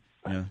 $90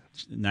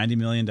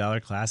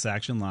 million class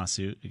action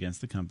lawsuit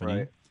against the company.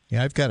 Right.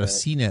 Yeah, I've got a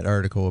CNET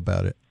article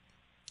about it.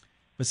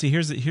 But see,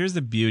 here's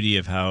the beauty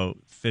of how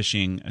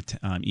phishing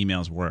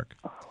emails work.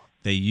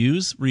 They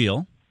use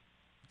real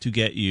to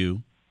get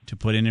you to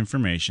put in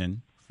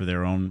information for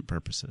their own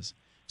purposes.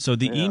 So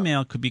the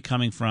email could be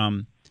coming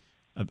from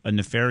a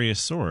nefarious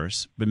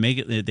source, but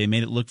they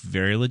made it look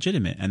very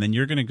legitimate. And then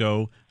you're going to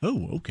go,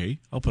 oh, okay,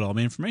 I'll put all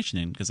my information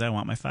in because I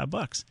want my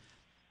 $5.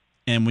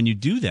 And when you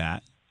do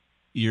that,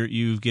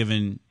 you've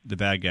given the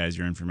bad guys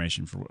your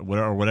information for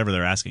whatever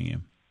they're asking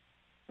you.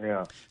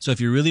 Yeah. So if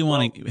you really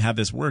want to have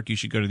this work, you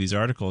should go to these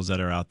articles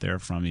that are out there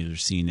from either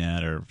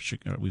CNET or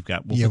we'll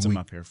put some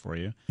up here for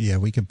you. Yeah,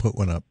 we can put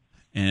one up.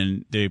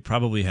 And they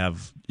probably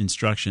have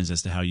instructions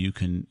as to how you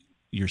can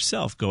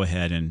yourself go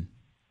ahead and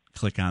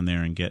click on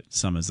there and get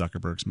some of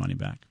Zuckerberg's money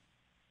back.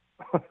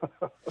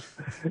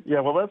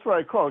 Yeah, well, that's why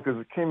I called, because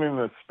it came in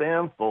the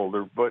spam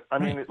folder. But, I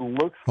mean, it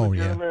looks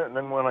legitimate, and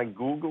then when I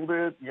Googled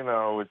it,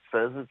 it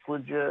says it's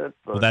legit.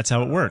 But, well, that's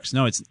how it works.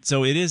 No, this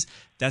is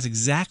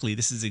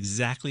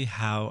exactly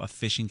how a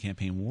phishing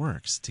campaign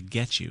works to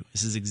get you.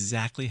 This is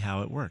exactly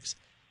how it works.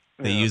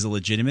 They use a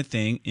legitimate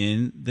thing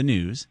in the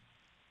news.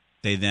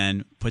 They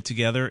then put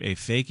together a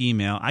fake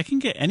email. I can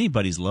get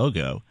anybody's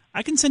logo.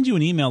 I can send you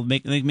an email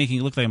making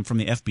it look like I'm from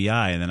the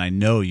FBI, and then I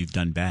know you've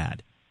done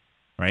bad.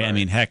 Right? I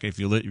mean, heck,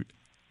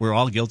 we're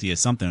all guilty of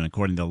something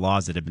according to the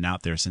laws that have been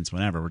out there since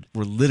whenever.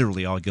 We're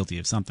literally all guilty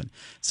of something.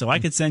 So I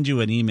could send you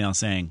an email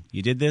saying,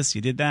 you did this,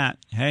 you did that.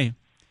 Hey,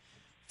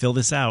 fill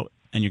this out.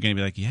 And you're going to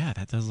be like, yeah,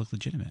 that does look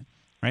legitimate.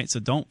 Right? So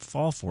don't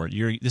fall for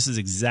it. This is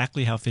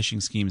exactly how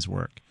phishing schemes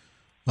work.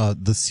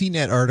 The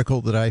CNET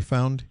article that I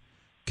found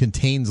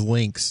contains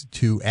links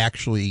to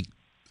actually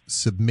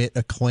submit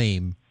a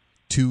claim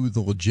to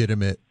the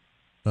legitimate,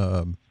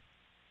 I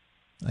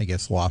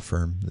guess, law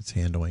firm that's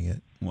handling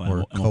it.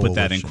 Well, we'll put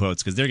that in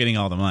quotes because they're getting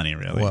all the money,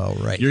 really. Well,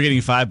 right. You're getting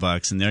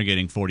 $5 and they're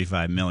getting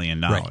 $45 million.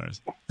 Right.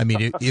 I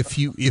mean,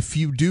 if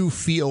you do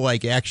feel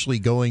like actually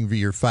going for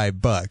your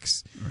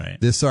 $5,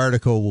 right, this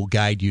article will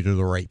guide you to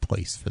the right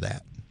place for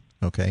that.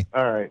 Okay.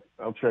 All right,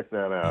 I'll check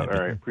that out. All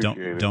right, appreciate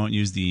it. Don't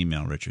use the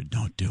email, Richard.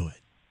 Don't do it.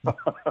 All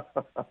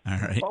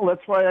right. Well,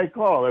 that's why I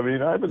called. I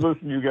mean, I've been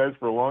listening to you guys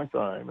for a long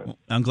time. And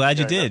I'm glad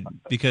you did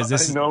because I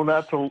know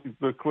not to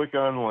click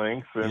on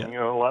links, and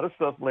a lot of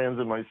stuff lands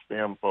in my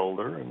spam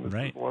folder, and this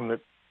is one that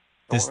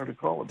I wanted to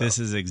call about. This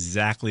is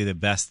exactly the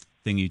best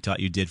thing you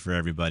did for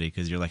everybody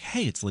because you're like,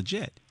 hey, it's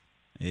legit.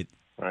 A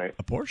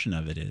portion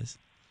of it is.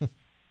 All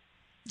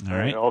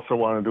right. I also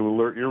wanted to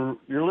alert your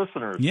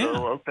listeners. Yeah.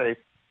 So, okay.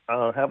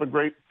 Have a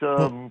great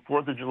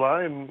 4th of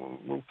July, and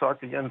we'll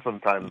talk again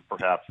sometime,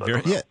 perhaps.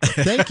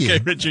 Thank you.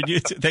 Okay, Richard, you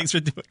too. Thanks for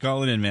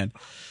calling in, man.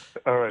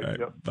 All right.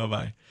 Yep.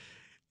 Bye-bye.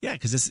 Yeah,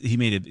 because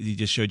he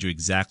just showed you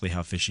exactly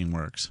how phishing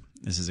works.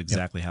 This is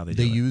exactly how they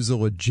do it. They use a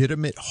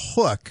legitimate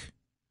hook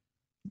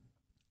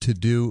to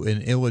do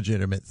an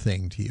illegitimate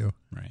thing to you.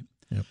 Right.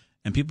 Yep.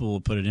 And people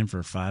will put it in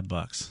for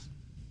 $5.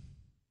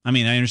 I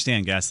mean, I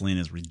understand gasoline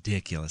is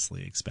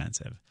ridiculously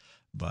expensive,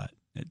 but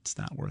it's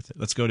not worth it.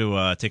 Let's go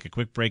to take a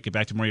quick break, get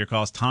back to more of your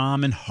calls.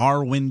 Tom and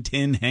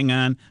Harwinton, hang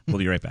on. We'll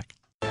be right back.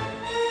 And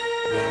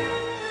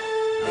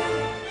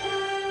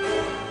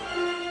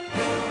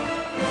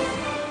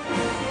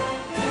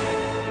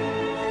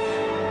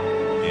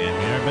we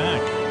are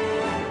back.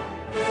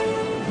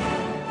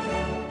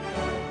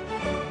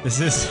 This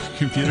is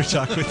Computer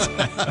Talk with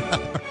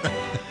Tab.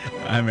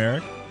 I'm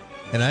Eric.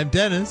 And I'm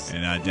Dennis.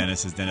 And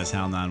Dennis is Dennis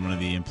Halnon, one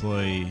of the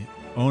employee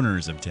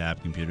owners of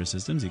Tab Computer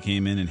Systems. He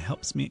comes in and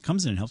helps me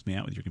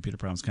out with your computer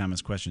problems,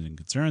 comments, questions, and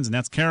concerns. And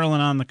that's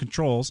Carolyn on the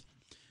controls,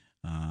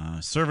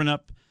 serving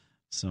up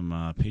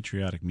some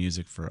patriotic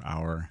music for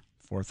our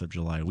 4th of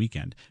July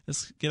weekend.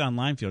 Let's get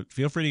online.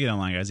 Feel free to get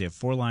online, guys. You have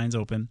 4 lines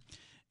open.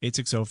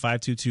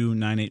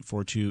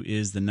 860-522-9842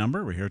 is the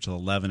number. We're here till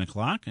 11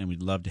 o'clock, and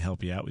we'd love to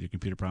help you out with your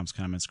computer problems,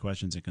 comments,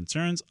 questions, and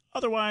concerns.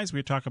 Otherwise,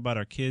 we talk about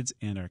our kids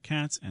and our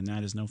cats, and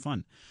that is no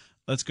fun.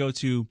 Let's go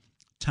to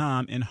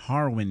Tom in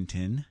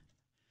Harwinton.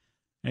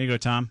 There you go,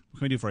 Tom. What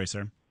can we do for you,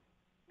 sir?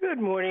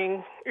 Good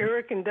morning,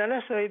 Eric and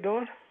Dennis. How you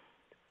doing?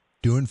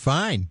 Doing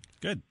fine.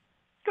 Good.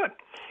 Good.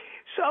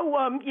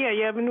 So,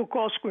 you have a new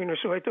call screener,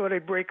 so I thought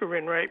I'd break her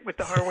in, right, with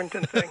the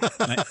Harwinton thing.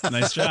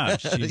 Nice job.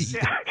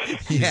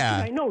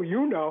 Yeah. I know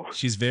you know.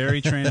 She's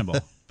very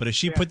trainable. But if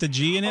she put the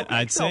G in it, Okay,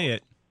 I'd say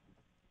it.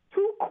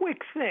 Two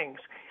quick things.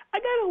 I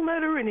got a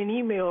letter and an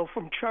email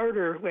from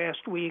Charter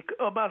last week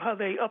about how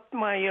they upped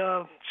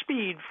my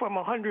speed from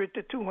 100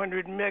 to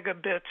 200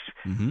 megabits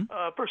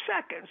per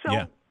second. So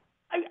Yeah.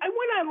 I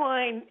went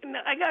online, and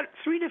I got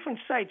 3 different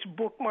sites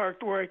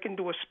bookmarked where I can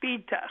do a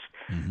speed test.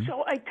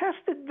 So I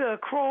tested the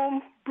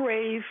Chrome,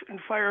 Brave, and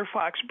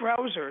Firefox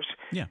browsers,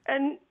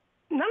 and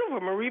none of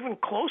them are even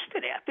close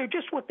to that. They're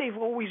just what they've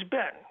always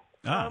been.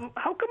 How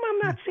come I'm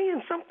not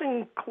seeing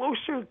something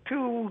closer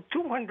to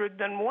 200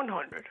 than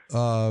 100?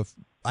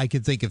 I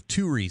could think of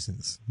 2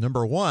 reasons.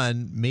 Number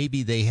one,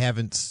 maybe they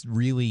haven't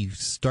really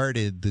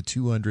started the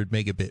 200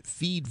 megabit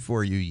feed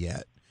for you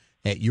yet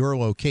at your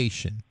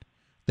location.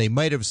 They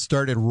might have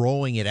started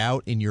rolling it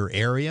out in your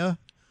area,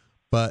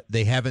 but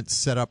they haven't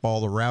set up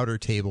all the router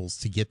tables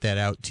to get that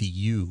out to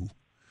you.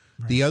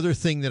 Right. The other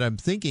thing that I'm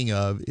thinking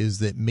of is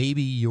that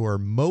maybe your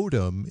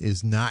modem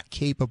is not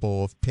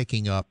capable of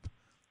picking up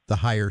the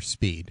higher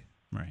speed.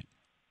 Right.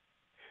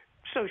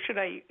 So should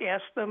I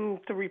ask them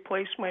to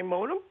replace my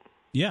modem?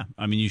 Yeah.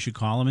 I mean, you should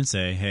call them and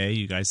say, hey,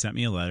 you guys sent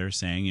me a letter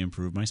saying you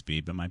improved my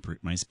speed, but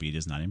my speed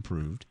is not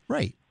improved.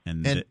 Right.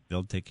 And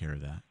they'll take care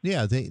of that.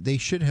 Yeah, they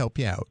should help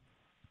you out.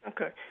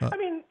 Okay. I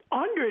mean,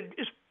 100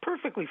 is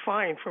perfectly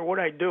fine for what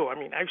I do. I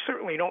mean, I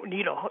certainly don't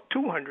need a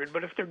 200,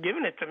 but if they're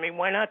giving it to me,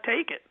 why not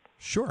take it?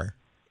 Sure.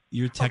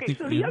 You're Okay,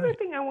 so the other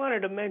thing I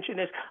wanted to mention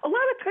is a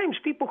lot of times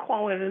people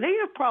call in and they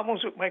have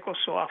problems with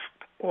Microsoft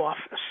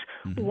Office.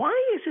 Why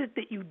is it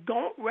that you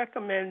don't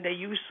recommend they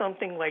use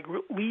something like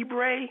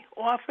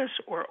LibreOffice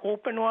or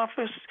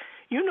OpenOffice?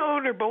 You know,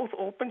 they're both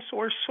open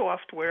source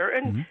software,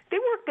 and they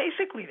work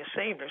basically the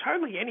same. There's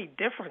hardly any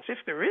difference, if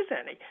there is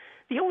any.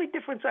 The only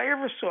difference I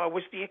ever saw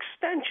was the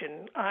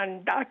extension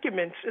on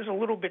documents is a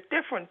little bit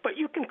different, but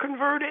you can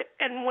convert it,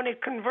 and when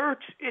it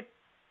converts, it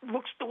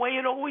looks the way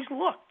it always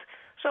looked.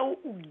 So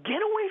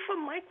get away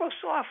from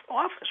Microsoft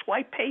Office.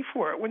 Why pay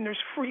for it when there's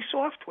free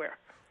software?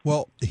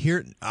 Well,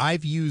 here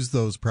I've used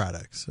those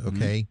products,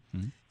 okay?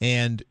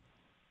 And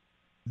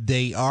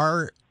they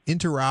are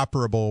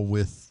interoperable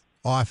with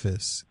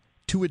Office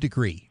to a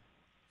degree.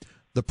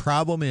 The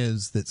problem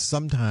is that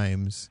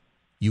sometimes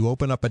you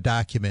open up a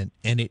document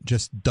and it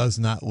just does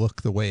not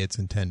look the way it's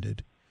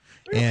intended.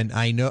 Really? And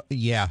I know,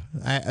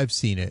 I've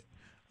seen it.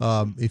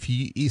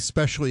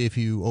 Especially if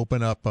you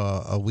open up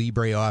a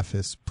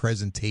LibreOffice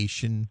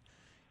presentation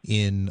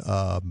in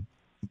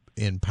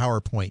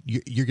PowerPoint,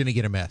 you're going to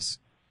get a mess.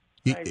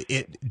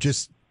 It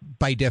just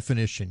by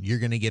definition, you're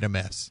going to get a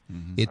mess.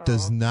 It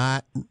does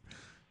not.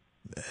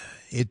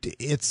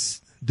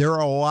 There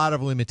are a lot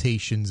of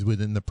limitations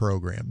within the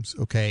programs,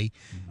 okay?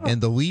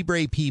 And the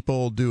Libre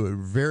people do a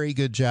very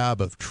good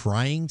job of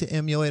trying to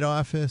emulate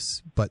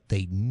Office, but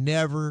they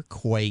never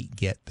quite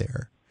get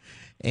there.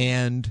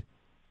 And,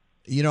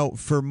 you know,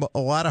 for a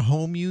lot of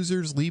home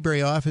users,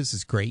 LibreOffice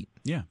is great.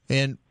 Yeah.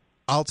 And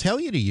I'll tell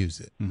you to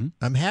use it.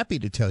 I'm happy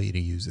to tell you to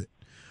use it.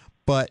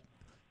 But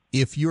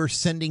if you're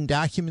sending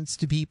documents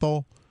to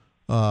people,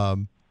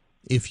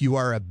 if you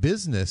are a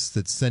business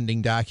that's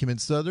sending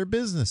documents to other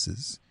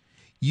businesses,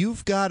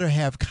 you've got to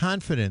have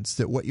confidence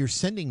that what you're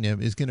sending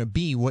them is going to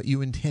be what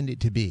you intend it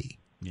to be.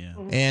 Yeah.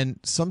 And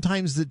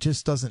sometimes that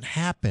just doesn't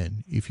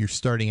happen if you're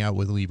starting out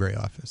with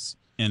LibreOffice.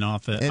 And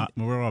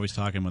we're always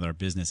talking with our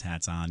business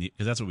hats on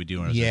because that's what we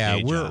do. Yeah,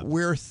 day job.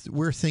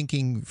 we're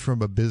thinking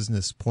from a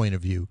business point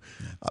of view.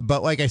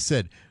 But like I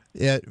said,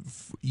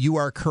 you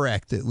are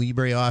correct that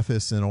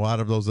LibreOffice and a lot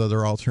of those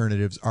other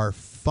alternatives are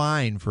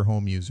fine for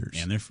home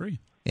users. And they're free.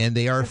 And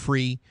they are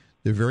free.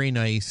 They're very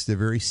nice. They're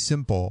very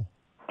simple.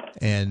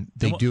 And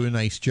they do a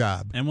nice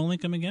job. And we'll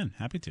link them again.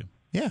 Happy to.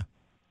 Yeah.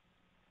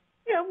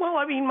 Yeah, well,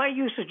 I mean, my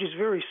usage is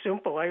very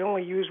simple. I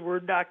only use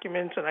Word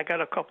documents, and I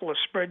got a couple of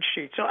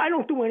spreadsheets. So I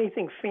don't do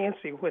anything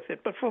fancy with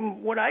it. But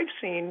from what I've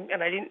seen,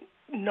 and I didn't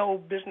know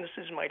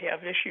businesses might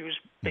have issues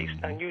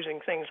based on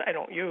using things I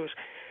don't use,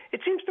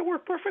 it seems to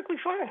work perfectly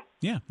fine.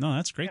 Yeah, no,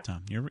 that's great,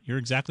 Tom. You're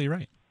exactly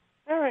right.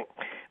 All right.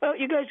 Well,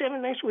 you guys have a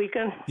nice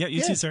weekend. Yeah,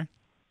 you too, sir.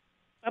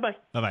 Bye-bye.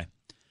 Bye-bye.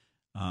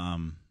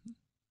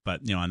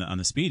 But, you know, on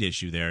the speed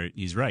issue there,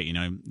 he's right. You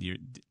know,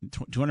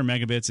 200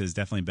 megabits is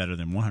definitely better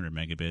than 100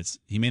 megabits.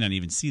 He may not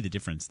even see the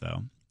difference,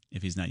 though,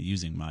 if he's not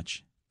using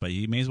much. But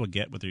he may as well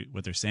get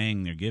what they're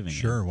saying they're giving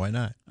Sure, him, why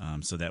not?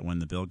 So that when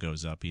the bill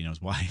goes up, he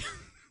knows why.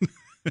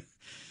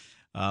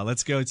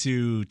 Let's go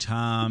to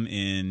Tom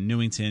in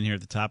Newington here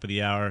at the top of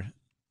the hour.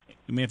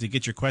 You may have to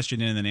get your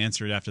question in and then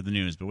answer it after the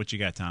news. But what you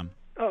got, Tom?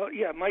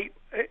 Yeah,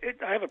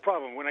 I have a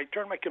problem. When I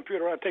turn my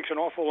computer on, it takes an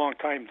awful long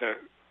time to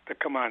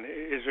come on.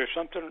 Is there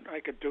something I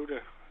could do to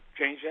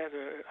change that?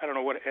 I don't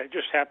know what. It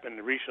just happened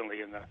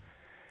recently, and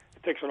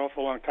it takes an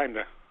awful long time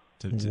to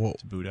to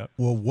boot up.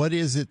 Well, what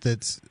is it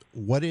that's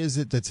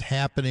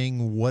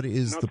happening? What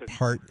is the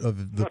part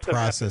of the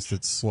process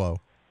that's slow?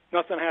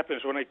 Nothing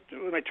happens when I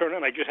turn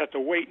on. I just have to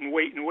wait and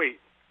wait and wait.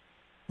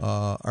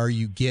 Are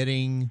you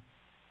getting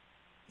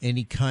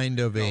any kind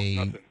of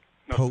nothing.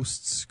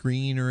 Post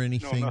screen or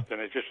anything? No, nothing.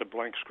 It's just a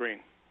blank screen.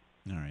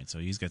 All right, so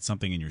he's got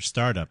something in your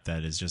startup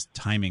that is just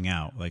timing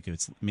out. Like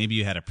maybe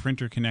you had a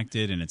printer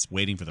connected and it's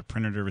waiting for the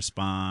printer to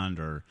respond,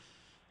 or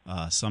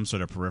some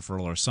sort of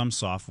peripheral or some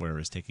software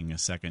is taking a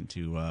second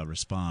to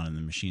respond, and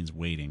the machine's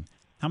waiting.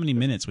 How many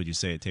minutes would you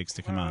say it takes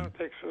to come on? It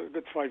takes a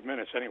good 5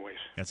 minutes anyways.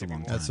 That's a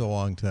long time. That's a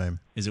long time.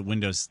 Is it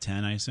Windows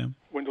 10, I assume?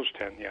 Windows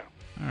 10, yeah.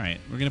 All right.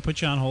 We're going to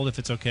put you on hold if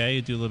it's okay.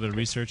 Do a little bit of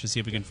research to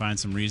see if we can find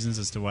some reasons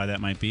as to why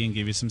that might be and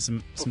give you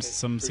some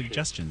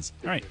suggestions.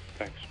 All right.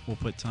 Thanks. We'll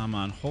put Tom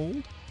on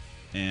hold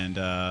and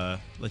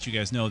let you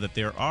guys know that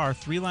there are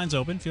 3 lines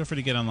open. Feel free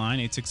to get online,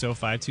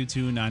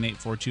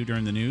 860-522-9842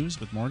 during the news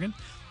with Morgan.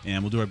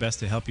 And we'll do our best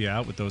to help you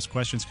out with those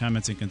questions,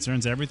 comments, and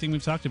concerns. Everything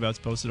we've talked about is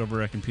posted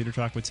over at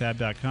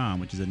ComputerTalkWithTab.com,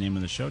 which is the name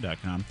of the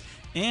show.com.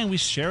 And we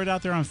share it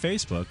out there on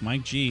Facebook.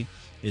 Mike G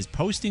is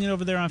posting it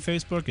over there on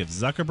Facebook. If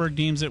Zuckerberg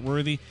deems it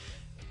worthy,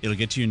 it'll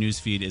get to your news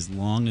feed as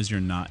long as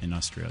you're not in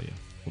Australia.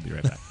 We'll be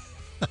right back.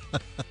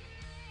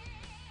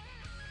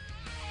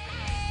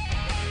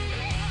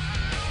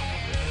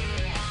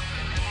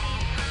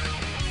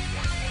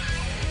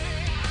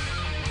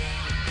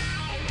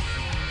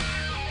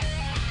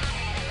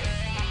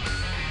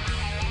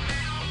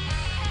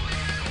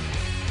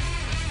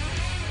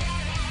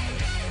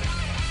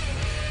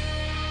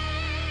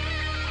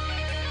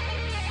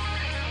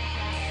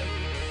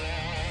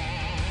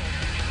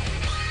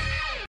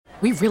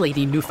 We really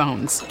need new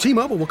phones.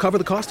 T-Mobile will cover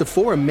the cost of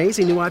 4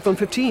 amazing new iPhone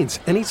 15s,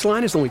 and each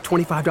line is only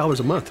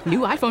 $25 a month. New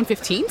iPhone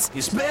 15s?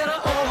 It's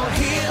better over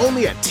here.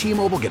 Only at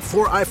T-Mobile, get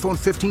 4 iPhone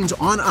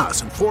 15s on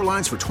us and 4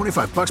 lines for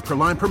 $25 per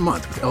line per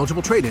month with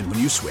eligible trade-in when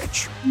you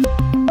switch.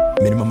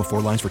 Minimum of 4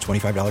 lines for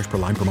 $25 per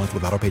line per month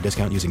with autopay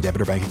discount using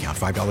debit or bank account.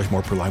 $5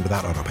 more per line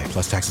without autopay,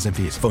 plus taxes and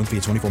fees. Phone fee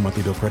at 24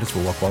 monthly bill credits for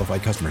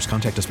well-qualified customers.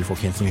 Contact us before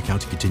canceling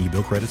account to continue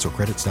bill credits or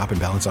credit stop and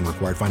balance on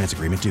required finance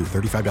agreement due.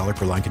 $35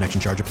 per line connection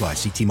charge applies.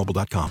 See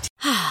T-Mobile.com.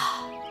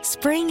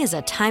 Spring is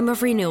a time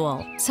of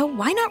renewal, so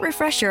why not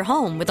refresh your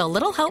home with a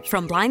little help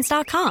from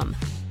Blinds.com?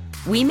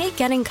 We make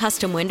getting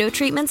custom window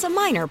treatments a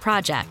minor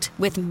project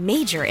with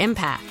major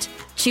impact.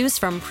 Choose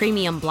from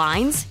premium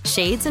blinds,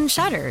 shades, and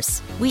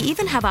shutters. We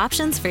even have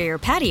options for your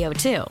patio,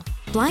 too.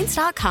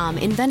 Blinds.com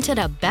invented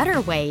a better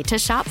way to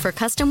shop for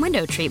custom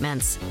window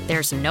treatments.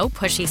 There's no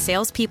pushy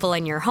salespeople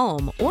in your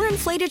home or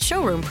inflated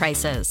showroom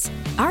prices.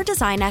 Our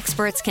design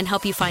experts can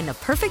help you find the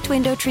perfect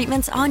window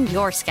treatments on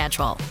your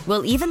schedule.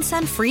 We'll even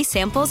send free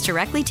samples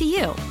directly to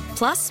you.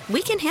 Plus,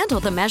 we can handle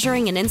the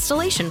measuring and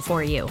installation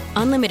for you.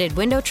 Unlimited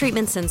window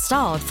treatments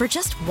installed for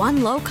just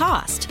one low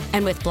cost.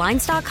 And with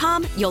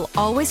Blinds.com, you'll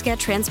always get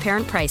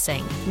transparent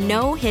pricing.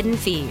 No hidden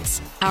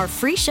fees. Our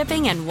free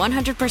shipping and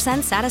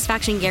 100%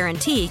 satisfaction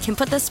guarantee can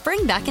put the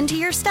spring back into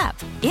your step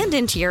and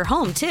into your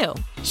home, too.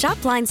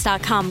 Shop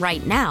Blinds.com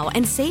right now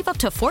and save up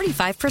to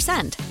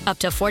 45%. Up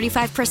to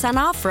 45%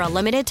 off for a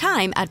limited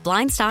time at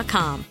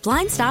Blinds.com.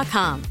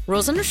 Blinds.com.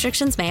 Rules and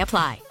restrictions may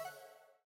apply.